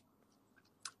stenographers.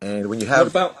 And when you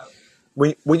have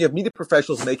when you have media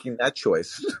professionals making that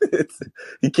choice,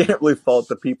 you can't really fault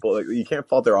the people. You can't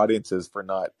fault their audiences for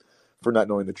not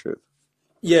knowing the truth.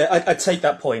 Yeah, I take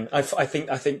that point. I think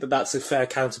that that's a fair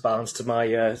counterbalance to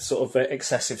my sort of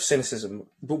excessive cynicism.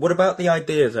 But what about the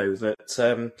idea, though,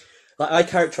 that I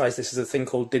characterise this as a thing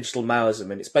called digital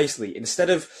Maoism, and it's basically, instead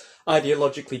of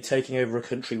ideologically taking over a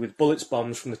country with bullets,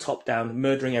 bombs from the top down,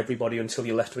 murdering everybody until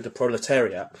you're left with a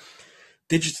proletariat,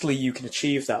 digitally you can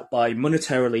achieve that by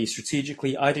monetarily,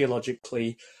 strategically,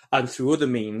 ideologically, and through other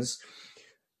means,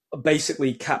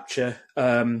 basically capture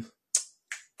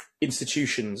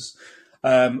institutions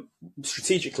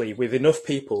strategically with enough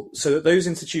people so that those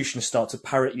institutions start to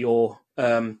parrot your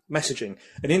messaging.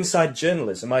 And inside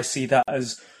journalism, I see that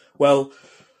as, well,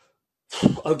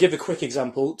 I'll give a quick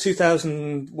example.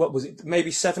 2000, what was it,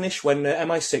 maybe 7-ish, when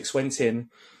MI6 went in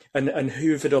and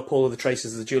hoovered up all of the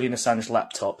traces of the Julian Assange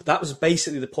laptop. That was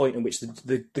basically the point in which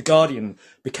the Guardian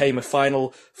became a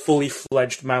final, fully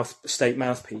fledged state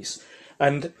mouthpiece.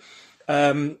 And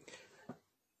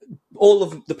all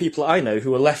of the people I know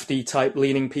who are lefty-type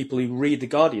leaning people who read The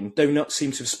Guardian do not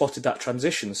seem to have spotted that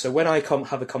transition. So when I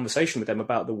have a conversation with them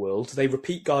about the world, they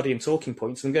repeat Guardian talking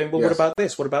points and going, well, What about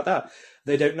this? What about that?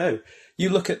 They don't know.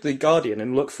 You look at The Guardian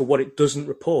and look for what it doesn't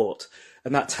report,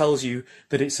 and that tells you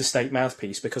that it's a state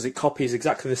mouthpiece because it copies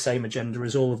exactly the same agenda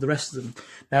as all of the rest of them.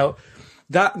 Now,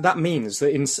 that means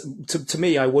that, to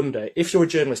me, I wonder, if you're a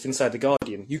journalist inside The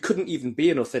Guardian, you couldn't even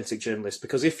be an authentic journalist,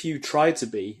 because if you tried to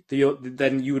be,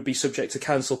 then you would be subject to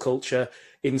cancel culture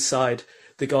inside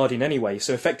The Guardian anyway.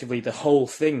 So effectively, the whole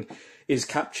thing is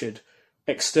captured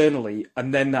externally,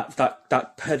 and then that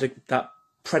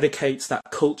predicates that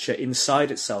culture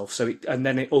inside itself. And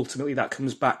then ultimately that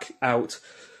comes back out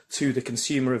to the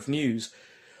consumer of news.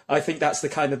 I think that's the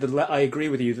kind of I agree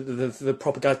with you that the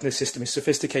propaganda system is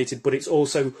sophisticated, but it's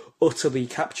also utterly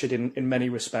captured in many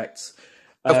respects.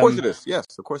 Of course it is. Yes,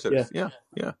 of course it is. Yeah.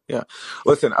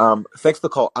 Listen, thanks for the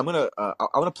call. I want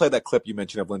to play that clip you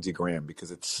mentioned of Lindsey Graham,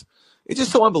 because it's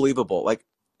just so unbelievable. Like,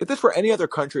 if this were any other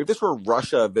country, if this were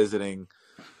Russia visiting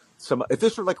if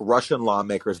this were like Russian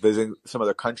lawmakers visiting some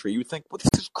other country, you would think, well,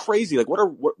 this is crazy. Like, what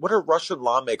are Russian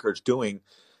lawmakers doing,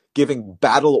 giving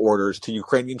battle orders to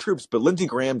Ukrainian troops? But Lindsey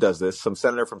Graham does this, some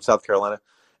senator from South Carolina.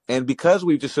 And because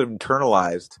we've just sort of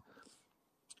internalized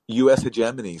U.S.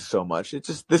 hegemony so much,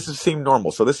 this has seemed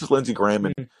normal. So this is Lindsey Graham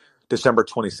in December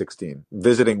 2016,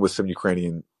 visiting with some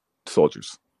Ukrainian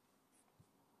soldiers.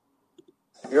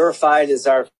 Purified is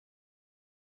our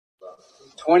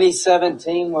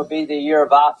 2017 will be the year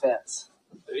of offense.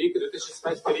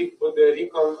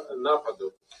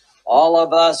 all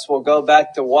of us will go back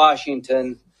to Washington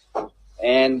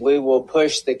and we will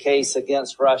push the case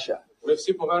against Russia. Ми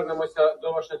всі повернемося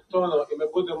до Вашингтону і ми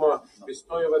будемо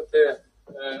відстоювати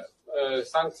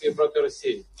санкції проти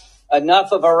Росії. Enough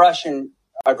of a Russian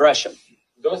aggression.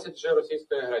 Досить вже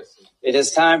російської агресії. It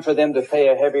is time for them to pay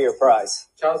a heavier price.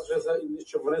 Час вже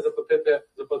щоб вони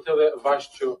заплатили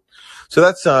важчу. So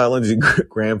that's Lindsey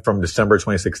Graham from December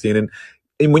 2016. And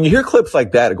when you hear clips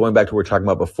like that, going back to what we were talking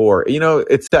about before,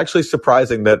 it's actually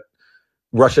surprising that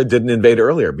Russia didn't invade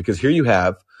earlier, because here you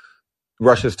have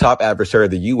Russia's top adversary,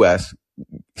 the U.S.,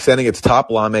 sending its top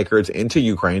lawmakers into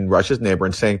Ukraine, Russia's neighbor,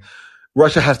 and saying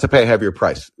Russia has to pay a heavier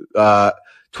price.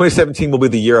 2017 will be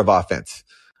the year of offense.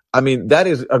 I mean, that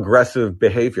is aggressive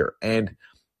behavior. And,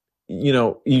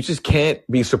 you just can't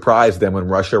be surprised then when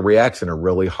Russia reacts in a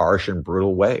really harsh and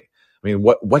brutal way. I mean,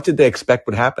 what did they expect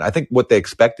would happen? I think what they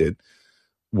expected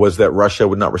was that Russia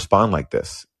would not respond like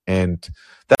this. And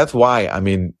that's why,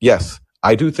 yes,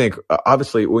 I do think,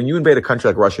 obviously, when you invade a country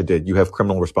like Russia did, you have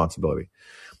criminal responsibility.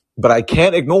 But I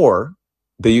can't ignore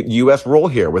the U.S. role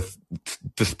here with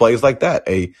displays like that.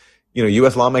 A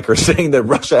U.S. lawmaker saying that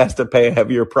Russia has to pay a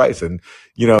heavier price. And,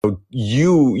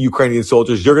 you Ukrainian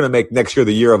soldiers, you're going to make next year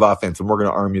the year of offense, and we're going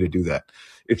to arm you to do that.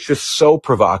 It's just so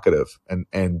provocative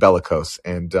and bellicose.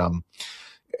 And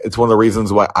it's one of the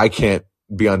reasons why I can't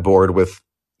be on board with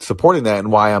supporting that,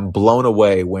 and why I'm blown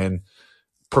away when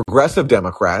progressive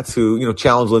Democrats who,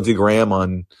 challenge Lindsey Graham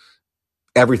on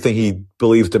everything he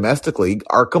believes domestically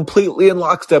are completely in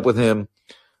lockstep with him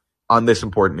on this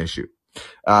important issue.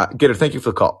 Gator, thank you for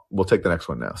the call. We'll take the next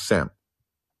one now. Sam.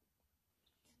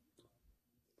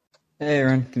 Hey,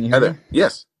 Aaron. Can you hear me?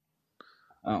 Yes.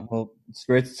 Oh, well, it's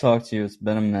great to talk to you. It's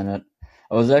been a minute.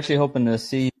 I was actually hoping to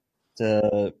see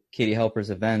Katie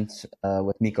Halper's event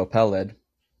with Miko Peled,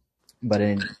 but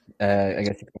I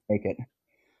guess you couldn't make it.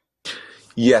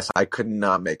 Yes, I could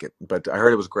not make it, but I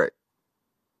heard it was great.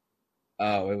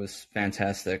 Oh, it was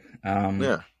fantastic.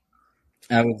 Yeah.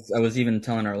 I was even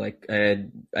telling her, like,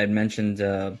 I'd mentioned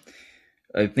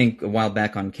I think a while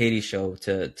back on Katie's show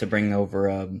to bring over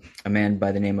a man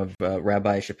by the name of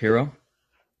Rabbi Shapiro,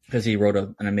 because he wrote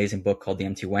an amazing book called The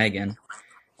Empty Wagon.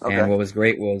 Okay. And what was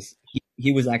great was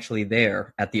he was actually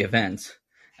there at the event,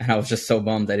 and I was just so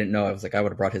bummed I didn't know. I was like, I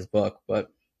would have brought his book,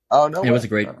 but it was a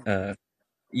great. It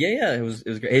was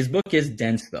great. His book is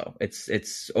dense though.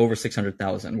 It's over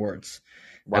 600,000 words.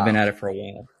 Wow. I've been at it for a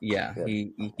while. Yeah.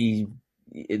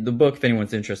 The book, if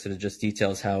anyone's interested, it just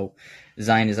details how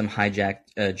Zionism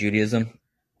hijacked Judaism,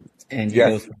 and he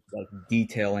goes through, like,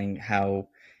 detailing how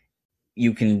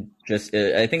you can just.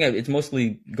 I think it's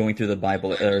mostly going through the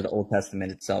Bible or the Old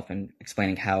Testament itself and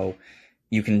explaining how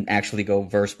you can actually go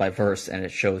verse by verse, and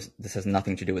it shows this has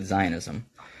nothing to do with Zionism.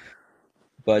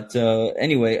 But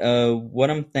anyway,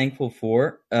 what I'm thankful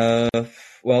for,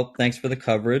 well, thanks for the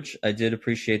coverage. I did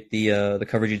appreciate the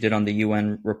coverage you did on the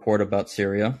UN report about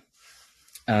Syria,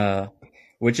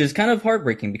 which is kind of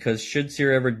heartbreaking, because should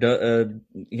Syria ever,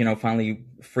 finally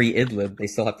free Idlib, they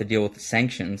still have to deal with the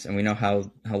sanctions, and we know how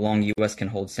long the U.S. can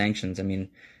hold sanctions. I mean,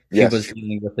 Cuba's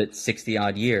dealing with it 60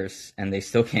 odd years, and they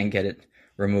still can't get it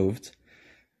removed.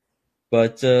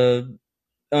 But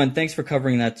and thanks for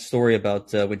covering that story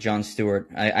about with Jon Stewart.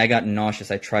 I got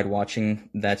nauseous. I tried watching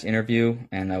that interview,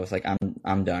 and I was like,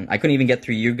 I'm done. I couldn't even get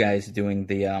through you guys doing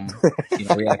the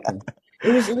reaction.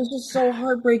 It was just so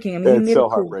heartbreaking. I mean, he made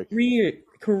a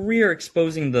career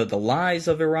exposing the lies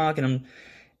of Iraq, and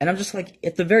I'm just like,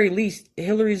 at the very least,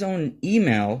 Hillary's own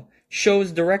email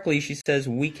shows directly. She says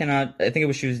we cannot. I think it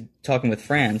was she was talking with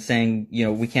Fran, saying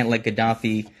we can't let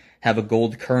Gaddafi have a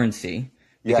gold currency.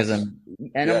 Because I'm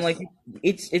like,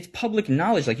 it's public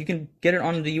knowledge. Like, you can get it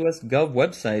on the U.S. Gov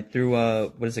website through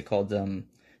what is it called?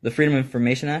 The Freedom of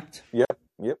Information Act.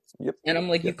 Yep. And I'm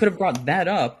like, you could have brought that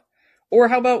up. Or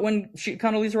how about when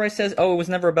Condoleezza Rice says, "Oh, it was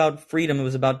never about freedom. It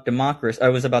was about democracy. It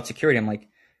was about security." I'm like,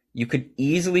 you could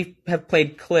easily have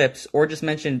played clips or just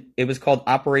mentioned it was called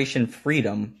Operation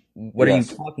Freedom. What are you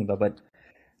talking about? But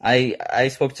I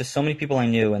spoke to so many people I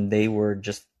knew, and they were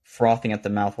just frothing at the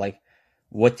mouth, like,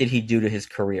 what did he do to his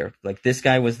career? Like, this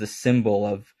guy was the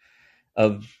symbol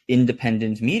of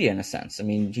independent media in a sense. I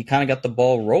mean, he kind of got the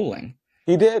ball rolling.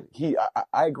 He did.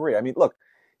 I agree. I mean, look,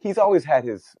 he's always had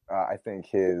his, I think,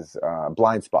 his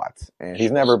blind spots, and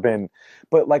he's never been.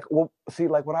 But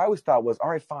what I always thought was, all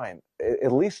right, fine.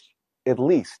 At least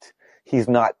he's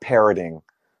not parroting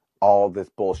all this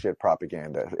bullshit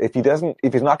propaganda. If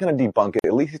he's not going to debunk it,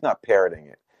 at least he's not parroting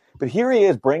it. But here he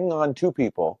is bringing on two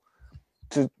people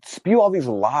to spew all these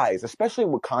lies, especially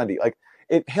with Condi. Like,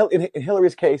 in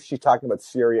Hillary's case, she's talking about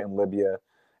Syria and Libya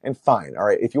And fine, all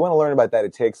right. If you want to learn about that,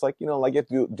 it takes like you have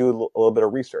to do a little bit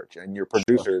of research, and your Sure.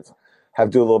 producers have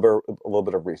to do a little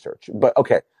bit of research. But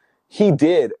okay, he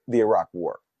did the Iraq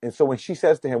War, and so when she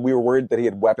says to him, "We were worried that he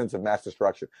had weapons of mass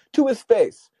destruction," to his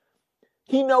face,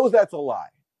 he knows that's a lie.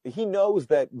 He knows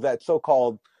that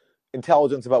so-called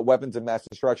intelligence about weapons of mass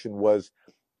destruction was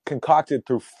concocted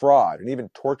through fraud and even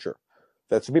torture.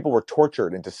 That some people were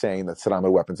tortured into saying that Saddam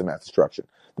had weapons of mass destruction.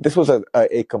 This was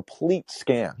a complete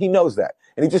scam. He knows that,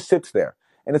 and he just sits there.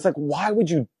 And it's like, why would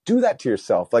you do that to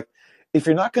yourself? Like, if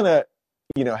you're not gonna,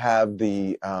 have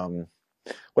the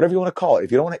whatever you want to call it,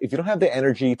 if you don't have the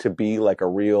energy to be like a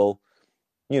real,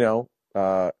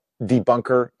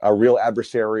 debunker, a real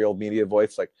adversarial media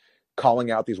voice, like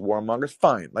calling out these warmongers,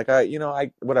 fine. Like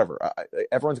whatever.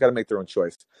 Everyone's got to make their own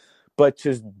choice, but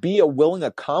to be a willing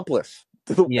accomplice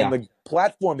Yeah. and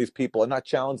platform these people and not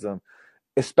challenge them,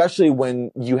 especially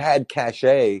when you had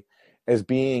cachet as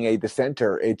being a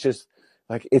dissenter, it just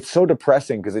it's so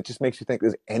depressing because it just makes you think: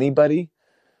 is anybody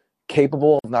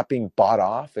capable of not being bought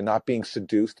off and not being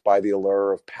seduced by the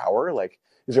allure of power? Like,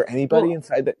 is there anybody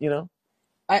inside that?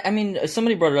 I mean,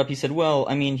 somebody brought it up. He said, well,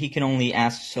 I mean, he can only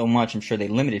ask so much. I'm sure they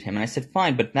limited him. And I said,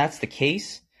 fine, but if that's the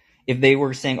case, if they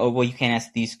were saying, oh, well, you can't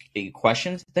ask these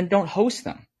questions, then don't host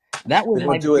them. That was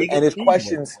my biggest and his thing.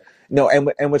 questions. No, and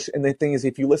the thing is,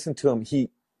 if you listen to him,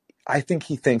 I think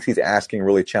he thinks he's asking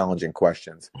really challenging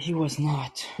questions. He was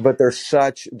not. But they're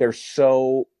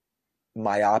so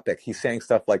myopic. He's saying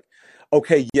stuff like,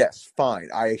 okay, yes, fine.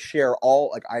 I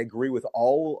agree with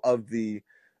all of the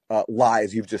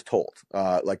lies you've just told.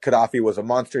 Like Gaddafi was a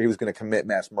monster. He was going to commit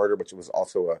mass murder, which was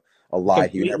also a lie.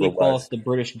 He never was. False. The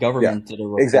British government did a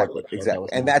report. Exactly.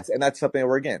 And that's something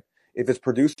where, again, if his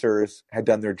producers had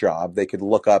done their job, they could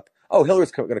look up, oh, Hillary's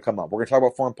going to come up. We're going to talk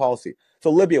about foreign policy. So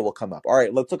Libya will come up. All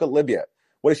right, let's look at Libya.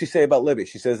 What does she say about Libya?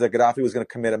 She says that Gaddafi was going to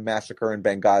commit a massacre in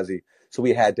Benghazi, so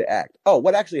we had to act. Oh,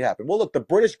 what actually happened? Well, look, the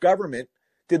British government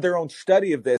did their own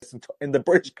study of this, and the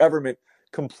British government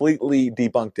completely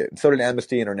debunked it. And so did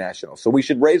Amnesty International. So we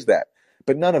should raise that,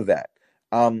 but none of that.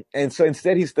 And so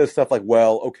instead he does stuff like,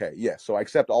 well, okay, yes, so I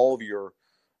accept all of your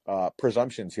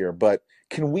presumptions here, but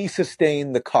can we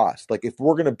sustain the cost? Like, if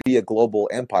we're going to be a global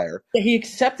empire. He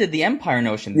accepted the empire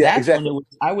notion. Yeah, That's exactly. when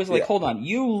I was like, hold on,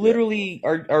 you literally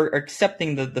are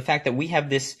accepting the fact that we have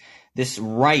this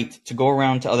right to go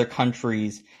around to other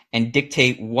countries and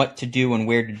dictate what to do and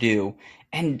where to do.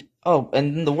 And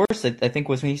the worst I think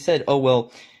was when he said, oh,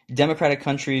 well, democratic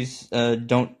countries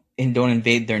don't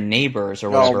invade their neighbors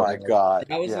or whatever. Oh my God.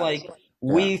 I was like,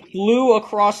 we flew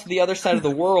across the other side of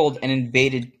the world and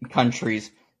invaded countries.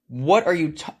 What are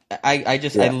you? I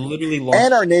literally lost.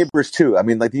 And our neighbors too. I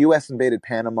mean, like the U.S. invaded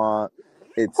Panama.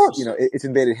 It's it's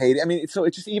invaded Haiti. I mean, so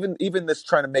it's just even this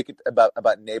trying to make it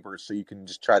about neighbors, so you can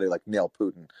just try to like nail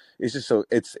Putin. It's just so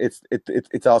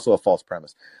it's also a false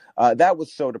premise. That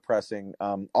was so depressing.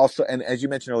 Also, and as you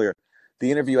mentioned earlier, the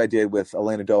interview I did with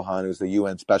Elena Dohan, who's the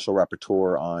UN Special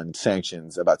Rapporteur on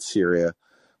sanctions about Syria,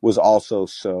 was also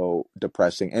so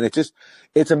depressing. And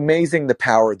it's amazing the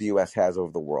power the U.S. has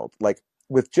over the world. Like,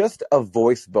 with just a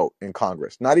voice vote in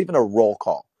Congress, not even a roll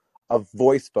call, a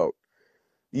voice vote,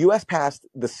 the U.S. passed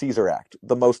the Caesar Act,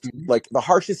 the most, like, the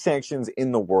harshest sanctions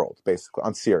in the world, basically,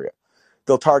 on Syria.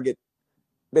 They'll target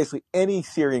basically any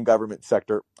Syrian government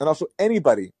sector and also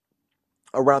anybody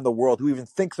around the world who even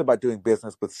thinks about doing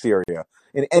business with Syria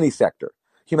in any sector.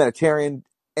 Humanitarian,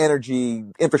 energy,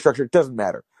 infrastructure, it doesn't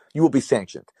matter. You will be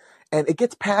sanctioned. And it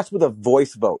gets passed with a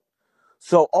voice vote.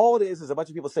 So all it is a bunch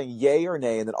of people saying yay or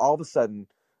nay, and then all of a sudden,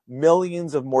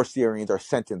 millions of more Syrians are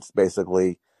sentenced,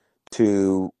 basically,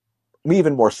 to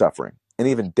even more suffering and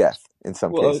even death in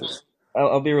some cases.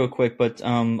 I'll be real quick, but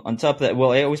on top of that,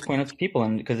 well, I always point out to people,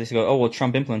 and because they go, oh, well,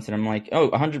 Trump influenced it. I'm like, oh,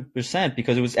 100%,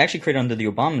 because it was actually created under the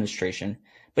Obama administration.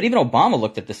 But even Obama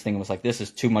looked at this thing and was like, this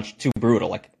is too brutal.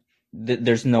 Like,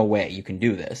 there's no way you can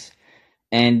do this.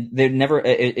 And they never,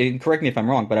 correct me if I'm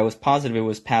wrong, but I was positive it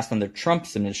was passed under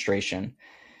Trump's administration,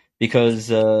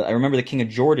 because I remember the King of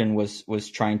Jordan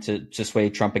was trying to sway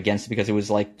Trump against it, because it was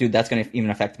like, dude, that's going to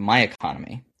even affect my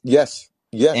economy. Yes.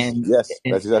 That's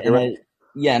exactly right.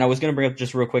 And I was going to bring up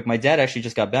just real quick, my dad actually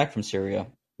just got back from Syria,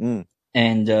 and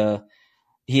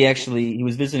he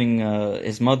was visiting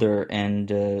his mother, and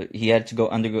he had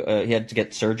to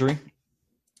get surgery,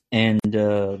 and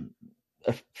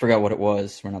I forgot what it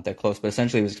was. We're not that close, but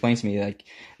essentially, it was explained to me like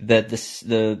that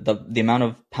the amount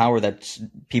of power that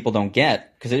people don't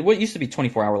get, because it used to be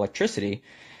 24-hour electricity.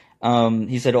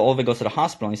 He said all of it goes to the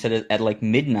hospital. And he said at like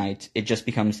midnight, it just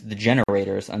becomes the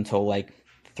generators until like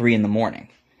 3 a.m.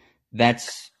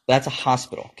 That's a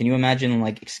hospital. Can you imagine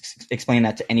like explain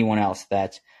that to anyone else,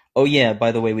 that Oh yeah,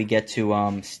 by the way, we get to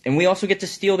and we also get to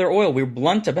steal their oil. We're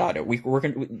blunt about it.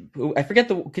 I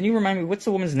forget can you remind me what's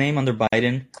the woman's name under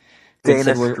Biden? Who had Dana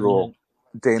said Stroul.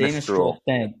 Dana Dana Stroll Stroul.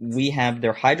 said we have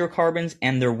their hydrocarbons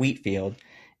and their wheat field.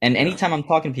 And Yeah. anytime I'm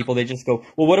talking to people, they just go,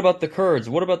 "Well, what about the Kurds?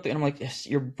 What about the?" And I'm like, yes,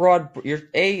 you're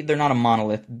A, they're not a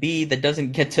monolith. B, we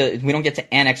don't get to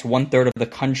annex 1/3 of the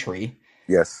country.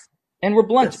 Yes. And we're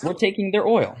blunt. Yes. We're taking their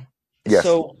oil. Yes.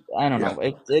 So I don't Yeah. know.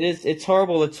 It's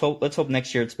horrible. Let's hope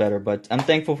next year it's better. But I'm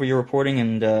thankful for your reporting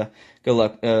and good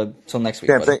luck till next week,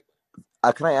 Sam, buddy.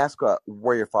 can I ask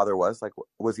where your father was? Like,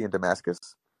 was he in Damascus?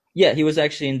 Yeah, he was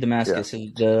actually in Damascus.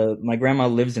 My grandma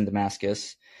lives in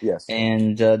Damascus. Yes.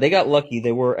 And they got lucky.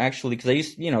 They were actually, because I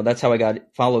used, that's how I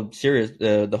followed Syria,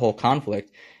 the whole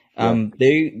conflict.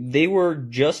 They were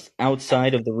just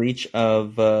outside of the reach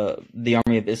of the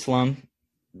Army of Islam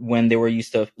when they were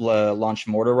used to launch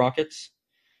mortar rockets.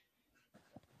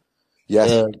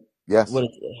 Yes. Yes.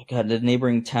 The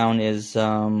neighboring town is.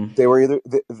 They were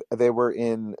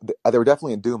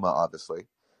definitely in Duma, obviously.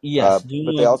 Yes,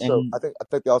 but they also, I think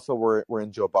they also were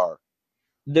in Jobar.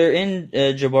 They're in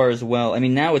Jabar as well. I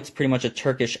mean, now it's pretty much a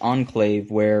Turkish enclave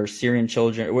where Syrian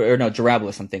children, or no,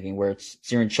 Jarablus, I'm thinking, where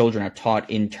Syrian children are taught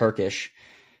in Turkish.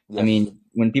 Yes. I mean,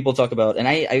 when people talk about, and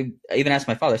I even asked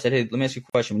my father, I said, hey, let me ask you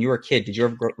a question. When you were a kid, did you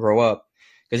ever grow up?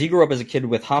 Because he grew up as a kid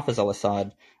with Hafez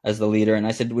al-Assad as the leader. And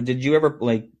I said, well, did you ever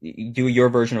do your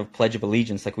version of Pledge of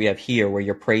Allegiance like we have here where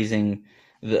you're praising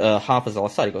the Hafez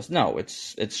al-Assad? He goes, no,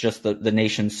 it's just the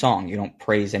nation's song. You don't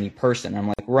praise any person. And I'm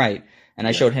like, right. And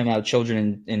I showed him how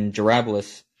children in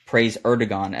Jarablus praise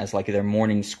Erdogan as like their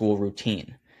morning school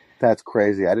routine. That's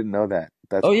crazy. I didn't know that.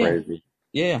 That's crazy.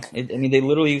 Yeah. I mean, they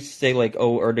literally say like,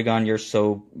 oh, Erdogan, you're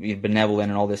so benevolent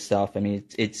and all this stuff. I mean,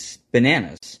 it's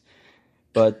bananas.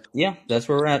 But yeah, that's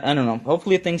where we're at. I don't know.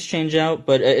 Hopefully things change out.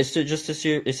 But it's just to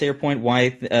say your point, why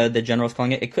the general's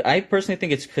calling it. I personally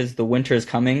think it's because the winter is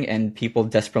coming and people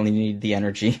desperately need the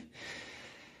energy.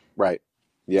 Right.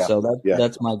 Yeah. So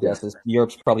that's my guess. Is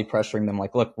Europe's probably pressuring them,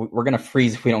 like, look, we're gonna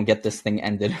freeze if we don't get this thing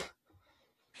ended.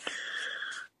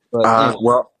 But anyway.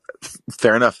 Well,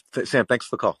 fair enough. Sam, thanks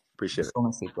for the call. Appreciate it.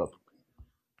 Sleep, bro.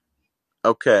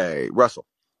 Okay, Russell.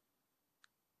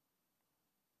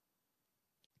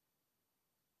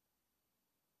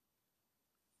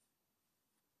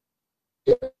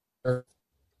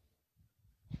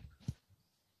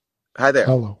 Hi there.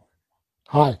 Hello.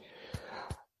 Hi.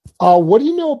 What do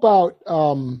you know about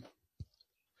a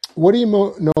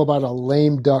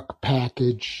lame duck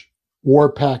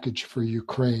war package for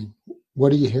Ukraine?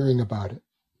 What are you hearing about it?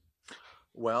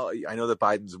 Well, I know that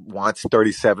Biden wants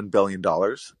 $37 billion,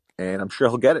 and I'm sure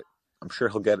he'll get it. I'm sure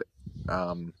he'll get it.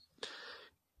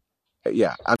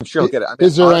 Yeah, I'm sure he'll get it. I mean,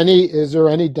 is there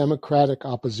any Democratic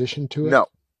opposition to it?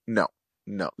 No,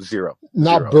 zero.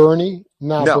 Not zero. Bernie?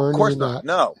 No, Bernie, of course not.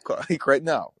 No, great.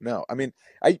 No. I mean,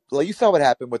 you saw what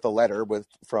happened with the letter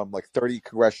from like 30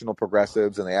 congressional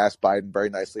progressives, and they asked Biden very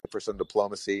nicely for some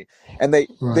diplomacy, and they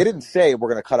didn't say we're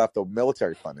going to cut off the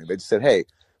military funding. They just said, hey,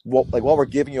 well, like while we're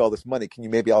giving you all this money, can you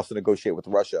maybe also negotiate with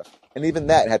Russia? And even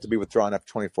that had to be withdrawn after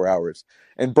 24 hours.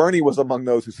 And Bernie was among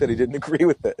those who said he didn't agree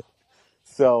with it.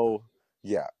 So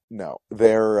yeah, no,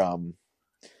 so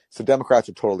Democrats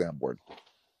are totally on board.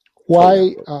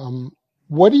 Why?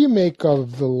 What do you make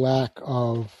of the lack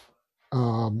of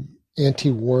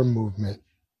anti-war movement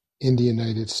in the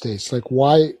United States? Like,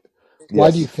 why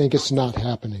do you think it's not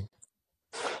happening?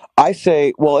 I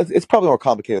say, well, it's probably more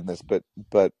complicated than this, but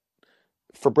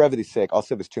for brevity's sake, I'll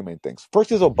say there's two main things.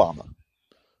 First is Obama.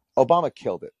 Obama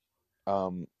killed it.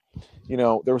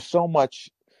 There was so much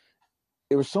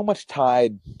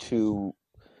tied to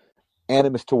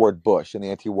animus toward Bush and the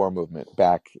anti-war movement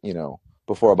back,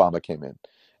 before Obama came in.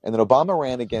 And then Obama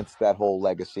ran against that whole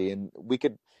legacy, and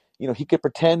he could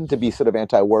pretend to be sort of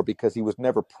anti-war because he was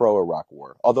never pro-Iraq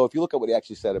war. Although if you look at what he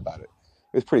actually said about it,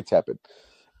 it was pretty tepid.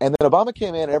 And then Obama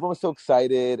came in, and everyone was so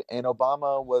excited, and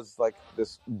Obama was like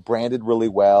this branded really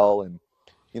well, and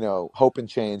hope and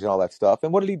change and all that stuff.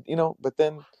 And what did he, but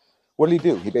then what did he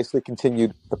do? He basically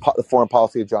continued the foreign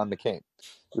policy of John McCain.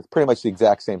 It was pretty much the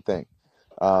exact same thing,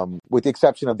 with the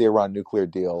exception of the Iran nuclear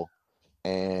deal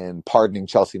and pardoning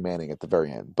Chelsea Manning at the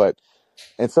very end. But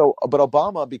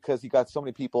Obama, because he got so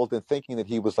many people then thinking that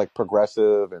he was like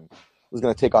progressive and was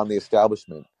going to take on the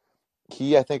establishment,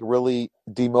 he, I think, really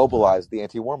demobilized the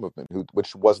anti-war movement,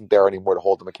 which wasn't there anymore to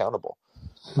hold them accountable.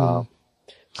 So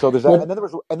there's that, and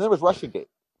then there was Russiagate.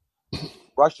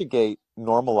 Russiagate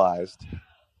normalized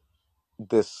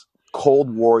this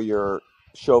Cold Warrior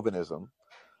chauvinism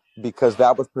because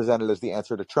that was presented as the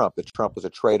answer to Trump. That Trump was a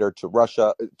traitor to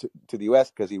Russia, to the U.S.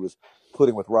 because he was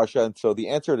colluding with Russia, and so the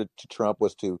answer to Trump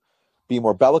was to be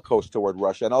more bellicose toward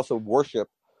Russia and also worship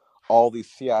all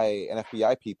these CIA and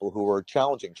FBI people who were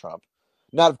challenging Trump.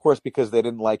 Not, of course, because they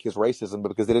didn't like his racism, but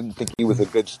because they didn't think he was a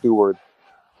good steward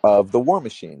of the war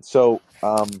machine. So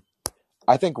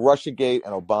I think Russiagate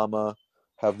and Obama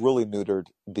have really neutered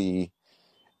the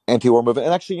anti-war movement.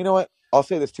 And actually, you know what? I'll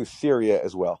say this to Syria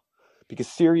as well, because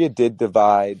Syria did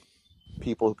divide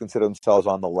people who consider themselves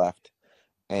on the left,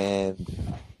 and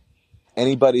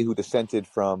anybody who dissented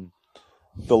from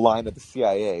the line of the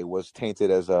CIA was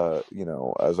tainted as a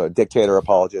dictator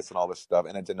apologist and all this stuff,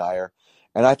 and a denier.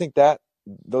 And I think that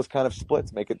those kind of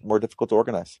splits make it more difficult to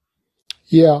organize.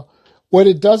 Yeah. What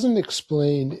it doesn't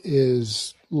explain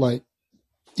is like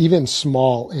even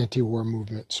small anti-war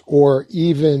movements, or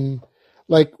even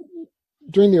like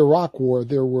during the Iraq War,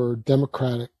 there were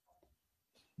Democratic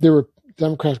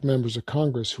members of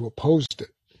Congress who opposed it.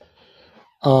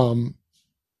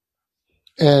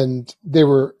 And they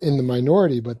were in the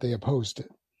minority, but they opposed it.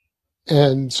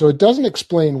 And so it doesn't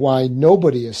explain why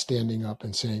nobody is standing up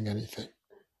and saying anything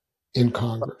in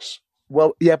Congress.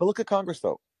 Well, yeah, but look at Congress,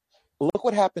 though. Look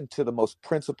what happened to the most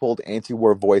principled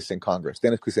anti-war voice in Congress,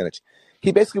 Dennis Kucinich.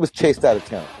 He basically was chased out of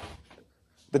town.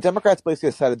 The Democrats basically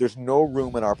decided there's no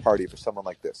room in our party for someone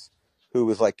like this, who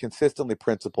was like consistently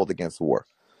principled against war.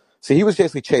 So he was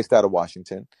basically chased out of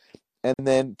Washington. And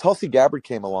then Tulsi Gabbard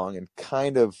came along and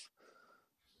kind of,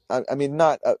 I mean,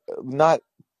 not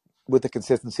with the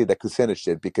consistency that Kucinich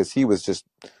did, because he was just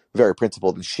very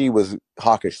principled and she was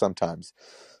hawkish sometimes.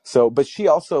 So, but she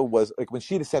also was, like, when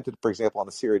she dissented, for example, on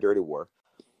the Syria dirty war,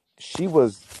 she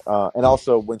was, and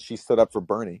also when she stood up for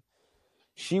Bernie,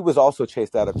 she was also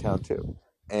chased out of town too.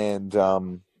 And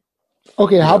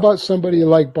okay, how about somebody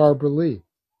like Barbara Lee?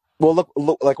 Well, look,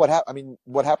 like what happened. I mean,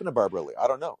 what happened to Barbara Lee? I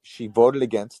don't know. She voted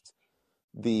against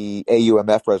the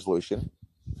AUMF resolution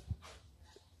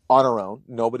on her own,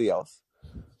 nobody else.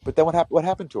 But then what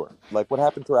happened to her? Like, what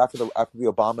happened to her after the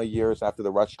Obama years, after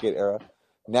the Russiagate era?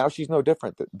 Now she's no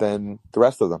different than the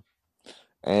rest of them.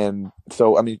 And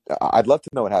so, I mean, I'd love to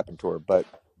know what happened to her, but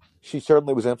she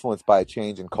certainly was influenced by a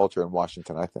change in culture in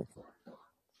Washington, I think.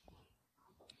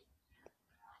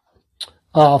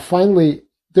 Finally,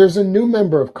 there's a new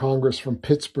member of Congress from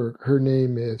Pittsburgh. Her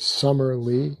name is Summer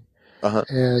Lee.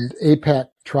 And AIPAC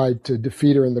tried to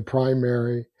defeat her in the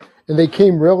primary, and they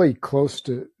came really close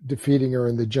to defeating her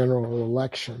in the general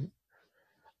election.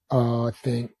 I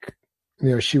think,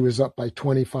 she was up by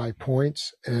 25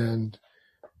 points, and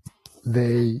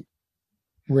they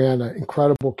ran an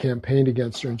incredible campaign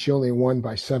against her, and she only won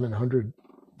by 700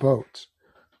 votes.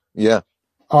 Yeah.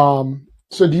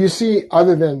 So do you see,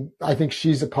 other than, I think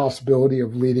she's a possibility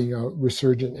of leading a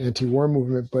resurgent anti-war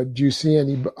movement, but do you see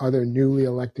any other newly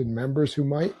elected members who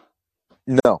might?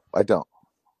 No, I don't.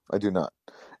 I do not.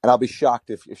 And I'll be shocked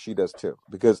if she does too,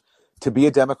 because to be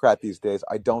a Democrat these days,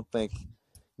 I don't think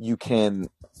you can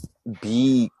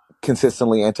be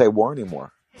consistently anti-war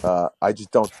anymore. I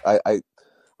just don't. I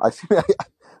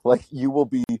like, you will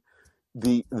be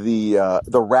the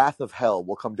wrath of hell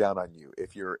will come down on you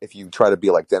if you try to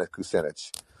be like Dennis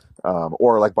Kucinich,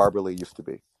 or like Barbara Lee used to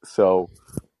be. So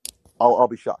I'll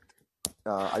be shocked.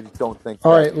 I just don't think.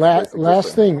 All right.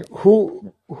 Last thing.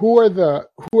 Who are the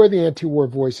anti-war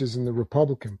voices in the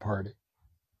Republican Party?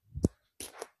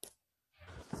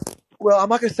 Well, I'm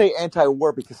not going to say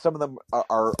anti-war, because some of them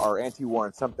are anti-war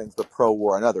on some things, but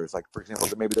pro-war on others. Like, for example,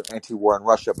 maybe they're anti-war on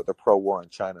Russia, but they're pro-war on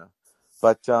China.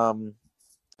 But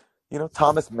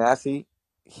Thomas Massie,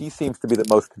 he seems to be the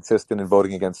most consistent in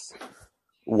voting against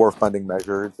war funding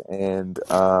measures. And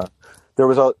there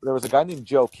was a guy named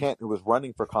Joe Kent who was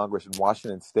running for Congress in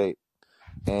Washington State,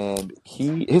 and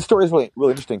his story is really,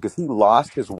 really interesting, because he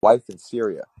lost his wife in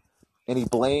Syria, and he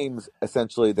blames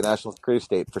essentially the National Security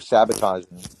State for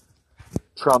sabotaging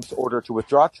Trump's order to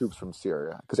withdraw troops from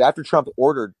Syria. Because after Trump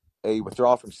ordered a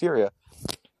withdrawal from Syria,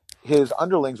 his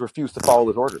underlings refused to follow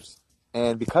his orders.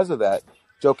 And because of that,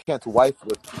 Joe Kent's wife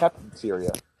was kept in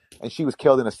Syria, and she was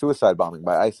killed in a suicide bombing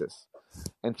by ISIS.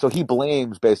 And so he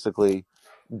blames basically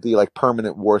the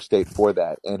permanent war state for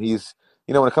that. And he's,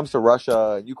 when it comes to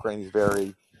Russia and Ukraine,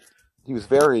 he was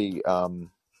very,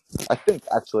 I think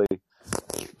actually,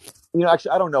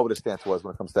 I don't know what his stance was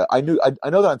when it comes to that. I know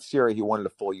that on Syria he wanted a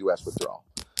full U.S. withdrawal.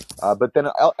 But then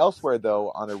elsewhere,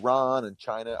 though, on Iran and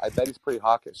China, I bet he's pretty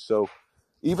hawkish. So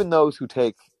even those who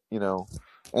take,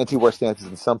 anti-war stances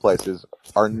in some places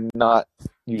are not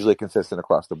usually consistent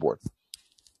across the board.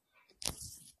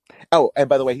 Oh, and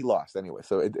by the way, he lost anyway,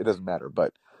 so it doesn't matter.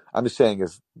 But I'm just saying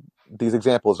these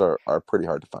examples are pretty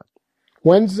hard to find.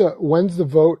 When's the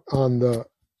vote on the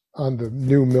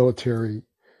new military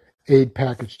aid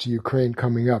package to Ukraine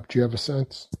coming up? Do you have a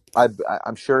sense?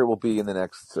 I'm sure it will be in the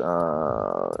next,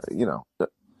 I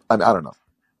don't know,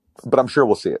 but I'm sure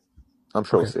we'll see it. I'm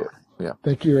sure we'll see it. Yeah.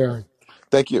 Thank you, Aaron.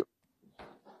 Thank you.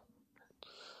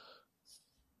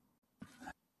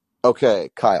 Okay,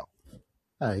 Kyle.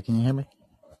 Hi, can you hear me?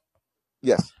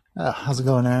 Yes. How's it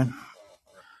going, Aaron?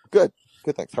 Good.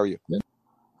 Good, thanks. How are you? Good.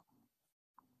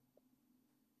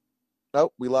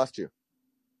 Oh, we lost you.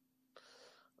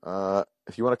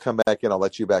 If you want to come back in, I'll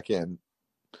let you back in.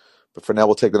 But for now,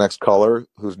 we'll take the next caller,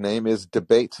 whose name is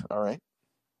Debate. All right.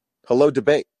 Hello,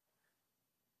 Debate.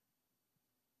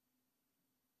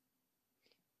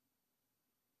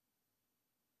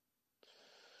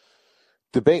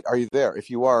 Debate, are you there? If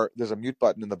you are, there's a mute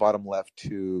button in the bottom left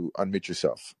to unmute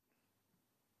yourself.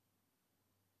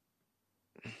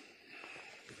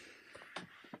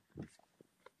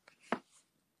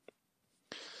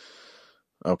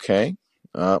 Okay.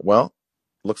 Well,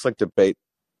 looks like Debate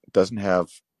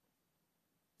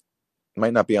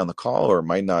might not be on the call or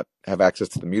might not have access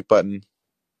to the mute button.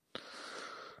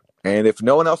 And if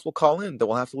no one else will call in, then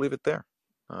we'll have to leave it there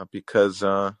because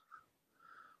I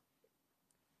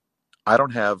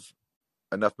don't have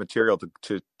enough material to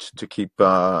keep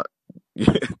to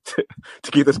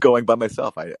keep this going by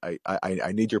myself.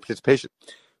 I need your participation.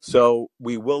 So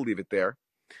we will leave it there.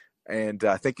 And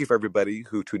thank you for everybody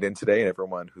who tuned in today and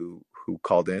everyone who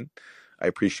called in. I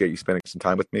appreciate you spending some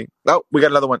time with me. Oh, we got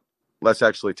another one. Let's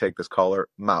actually take this caller.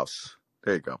 Mouse.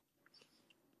 There you go.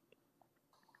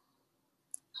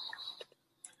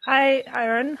 Hi,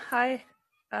 Aaron. Hi.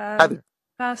 Hi there.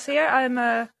 Mouse here. I'm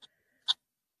a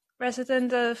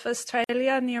resident of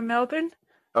Australia near Melbourne.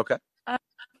 Okay.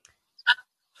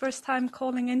 First time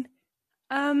calling in.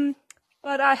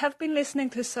 But I have been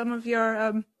listening to some of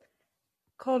your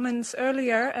call-ins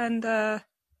earlier and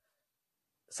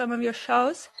some of your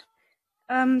shows.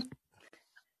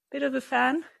 Bit of a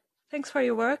fan. Thanks for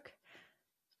your work.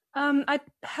 I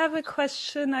have a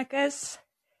question, I guess.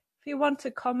 If you want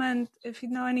to comment, if you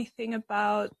know anything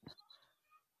about,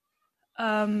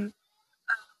 I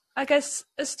guess,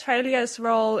 Australia's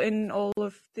role in all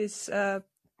of this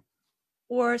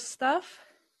war stuff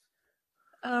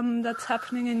that's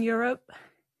happening in Europe.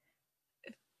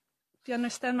 Do you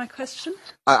understand my question?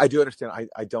 I do understand.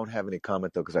 I don't have any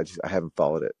comment though because I haven't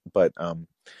followed it. But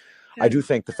I do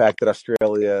think the fact that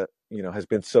Australia, has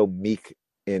been so meek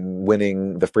in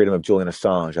winning the freedom of Julian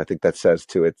Assange, I think that says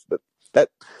to it that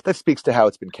speaks to how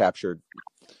it's been captured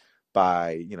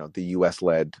by the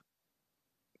U.S.-led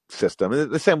system. In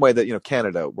the same way that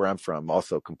Canada, where I'm from,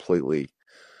 also completely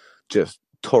just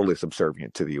totally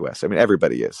subservient to the U.S. I mean,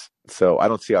 everybody is. So I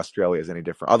don't see Australia as any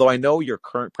different. Although I know your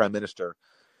current prime minister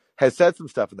has said some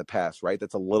stuff in the past, right?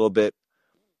 That's a little bit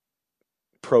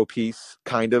pro-peace,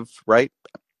 kind of, right?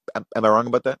 Am I wrong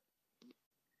about that?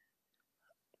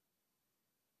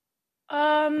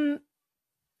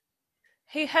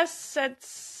 He has said,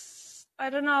 I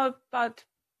don't know about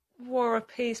war or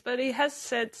peace, but he has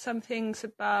said some things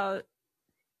about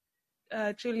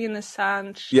Julian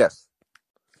Assange. Yes.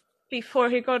 Before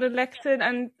he got elected,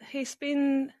 and he's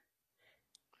been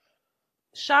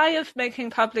shy of making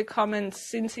public comments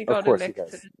since he got elected.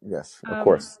 He does. Yes, of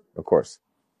course.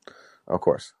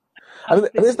 I mean,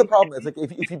 this is the problem. It's like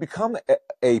if you become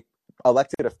a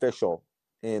elected official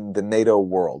in the NATO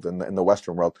world, in the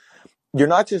Western world, you're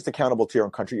not just accountable to your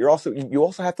own country. You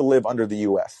also have to live under the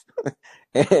U.S.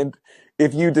 And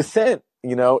if you dissent,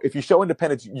 if you show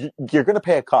independence, you're going to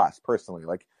pay a cost personally.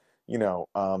 Like we know,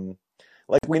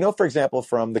 for example,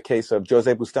 from the case of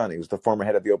José Bustani, who's the former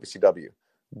head of the OPCW,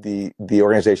 the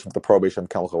Organization for the Prohibition of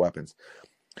Chemical Weapons.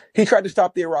 He tried to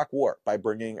stop the Iraq War by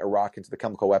bringing Iraq into the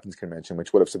Chemical Weapons Convention,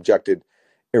 which would have subjected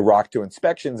Iraq to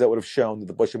inspections that would have shown that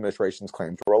the Bush administration's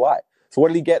claims were a lie. So what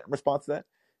did he get in response to that?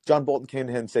 John Bolton came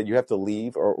to him and said, you have to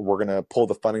leave or we're going to pull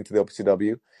the funding to the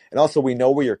OPCW. And also, we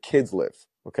know where your kids live.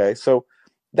 Okay, so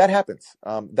that happens.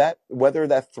 That whether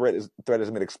that threat is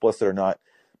made explicit or not,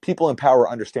 people in power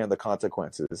understand the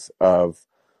consequences of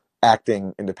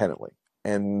acting independently.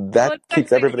 And that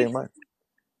keeps everybody in mind.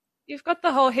 You've got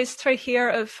the whole history here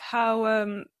of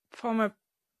how former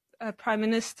Prime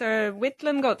Minister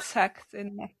Whitlam got sacked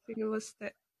in, I think it was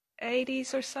the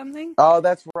 80s or something. Oh,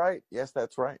 that's right. Yes,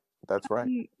 that's right.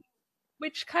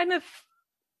 Which kind of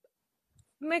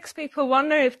makes people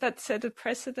wonder if that set a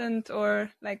precedent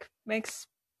or makes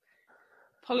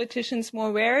politicians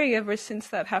more wary ever since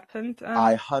that happened.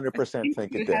 I 100%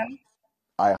 think it did.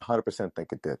 I 100%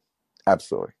 think it did.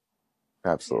 Absolutely.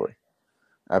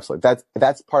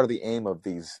 That's part of the aim of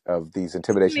these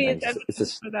intimidation things.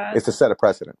 It's to set a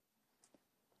precedent.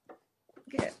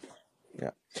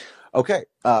 Yeah. Okay,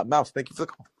 Mouse, thank you for the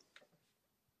call.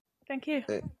 Thank you.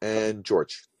 And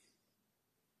George.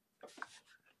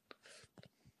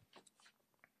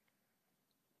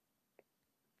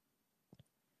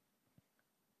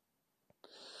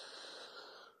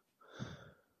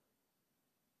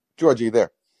 George, are you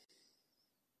there?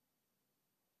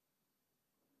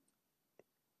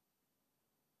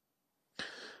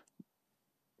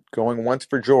 Going once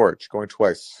for George, going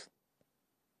twice.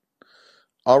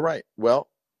 All right. Well,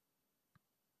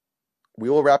 we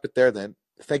will wrap it there then.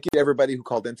 Thank you to everybody who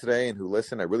called in today and who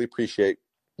listened. I really appreciate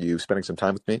you spending some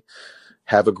time with me.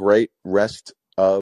 Have a great rest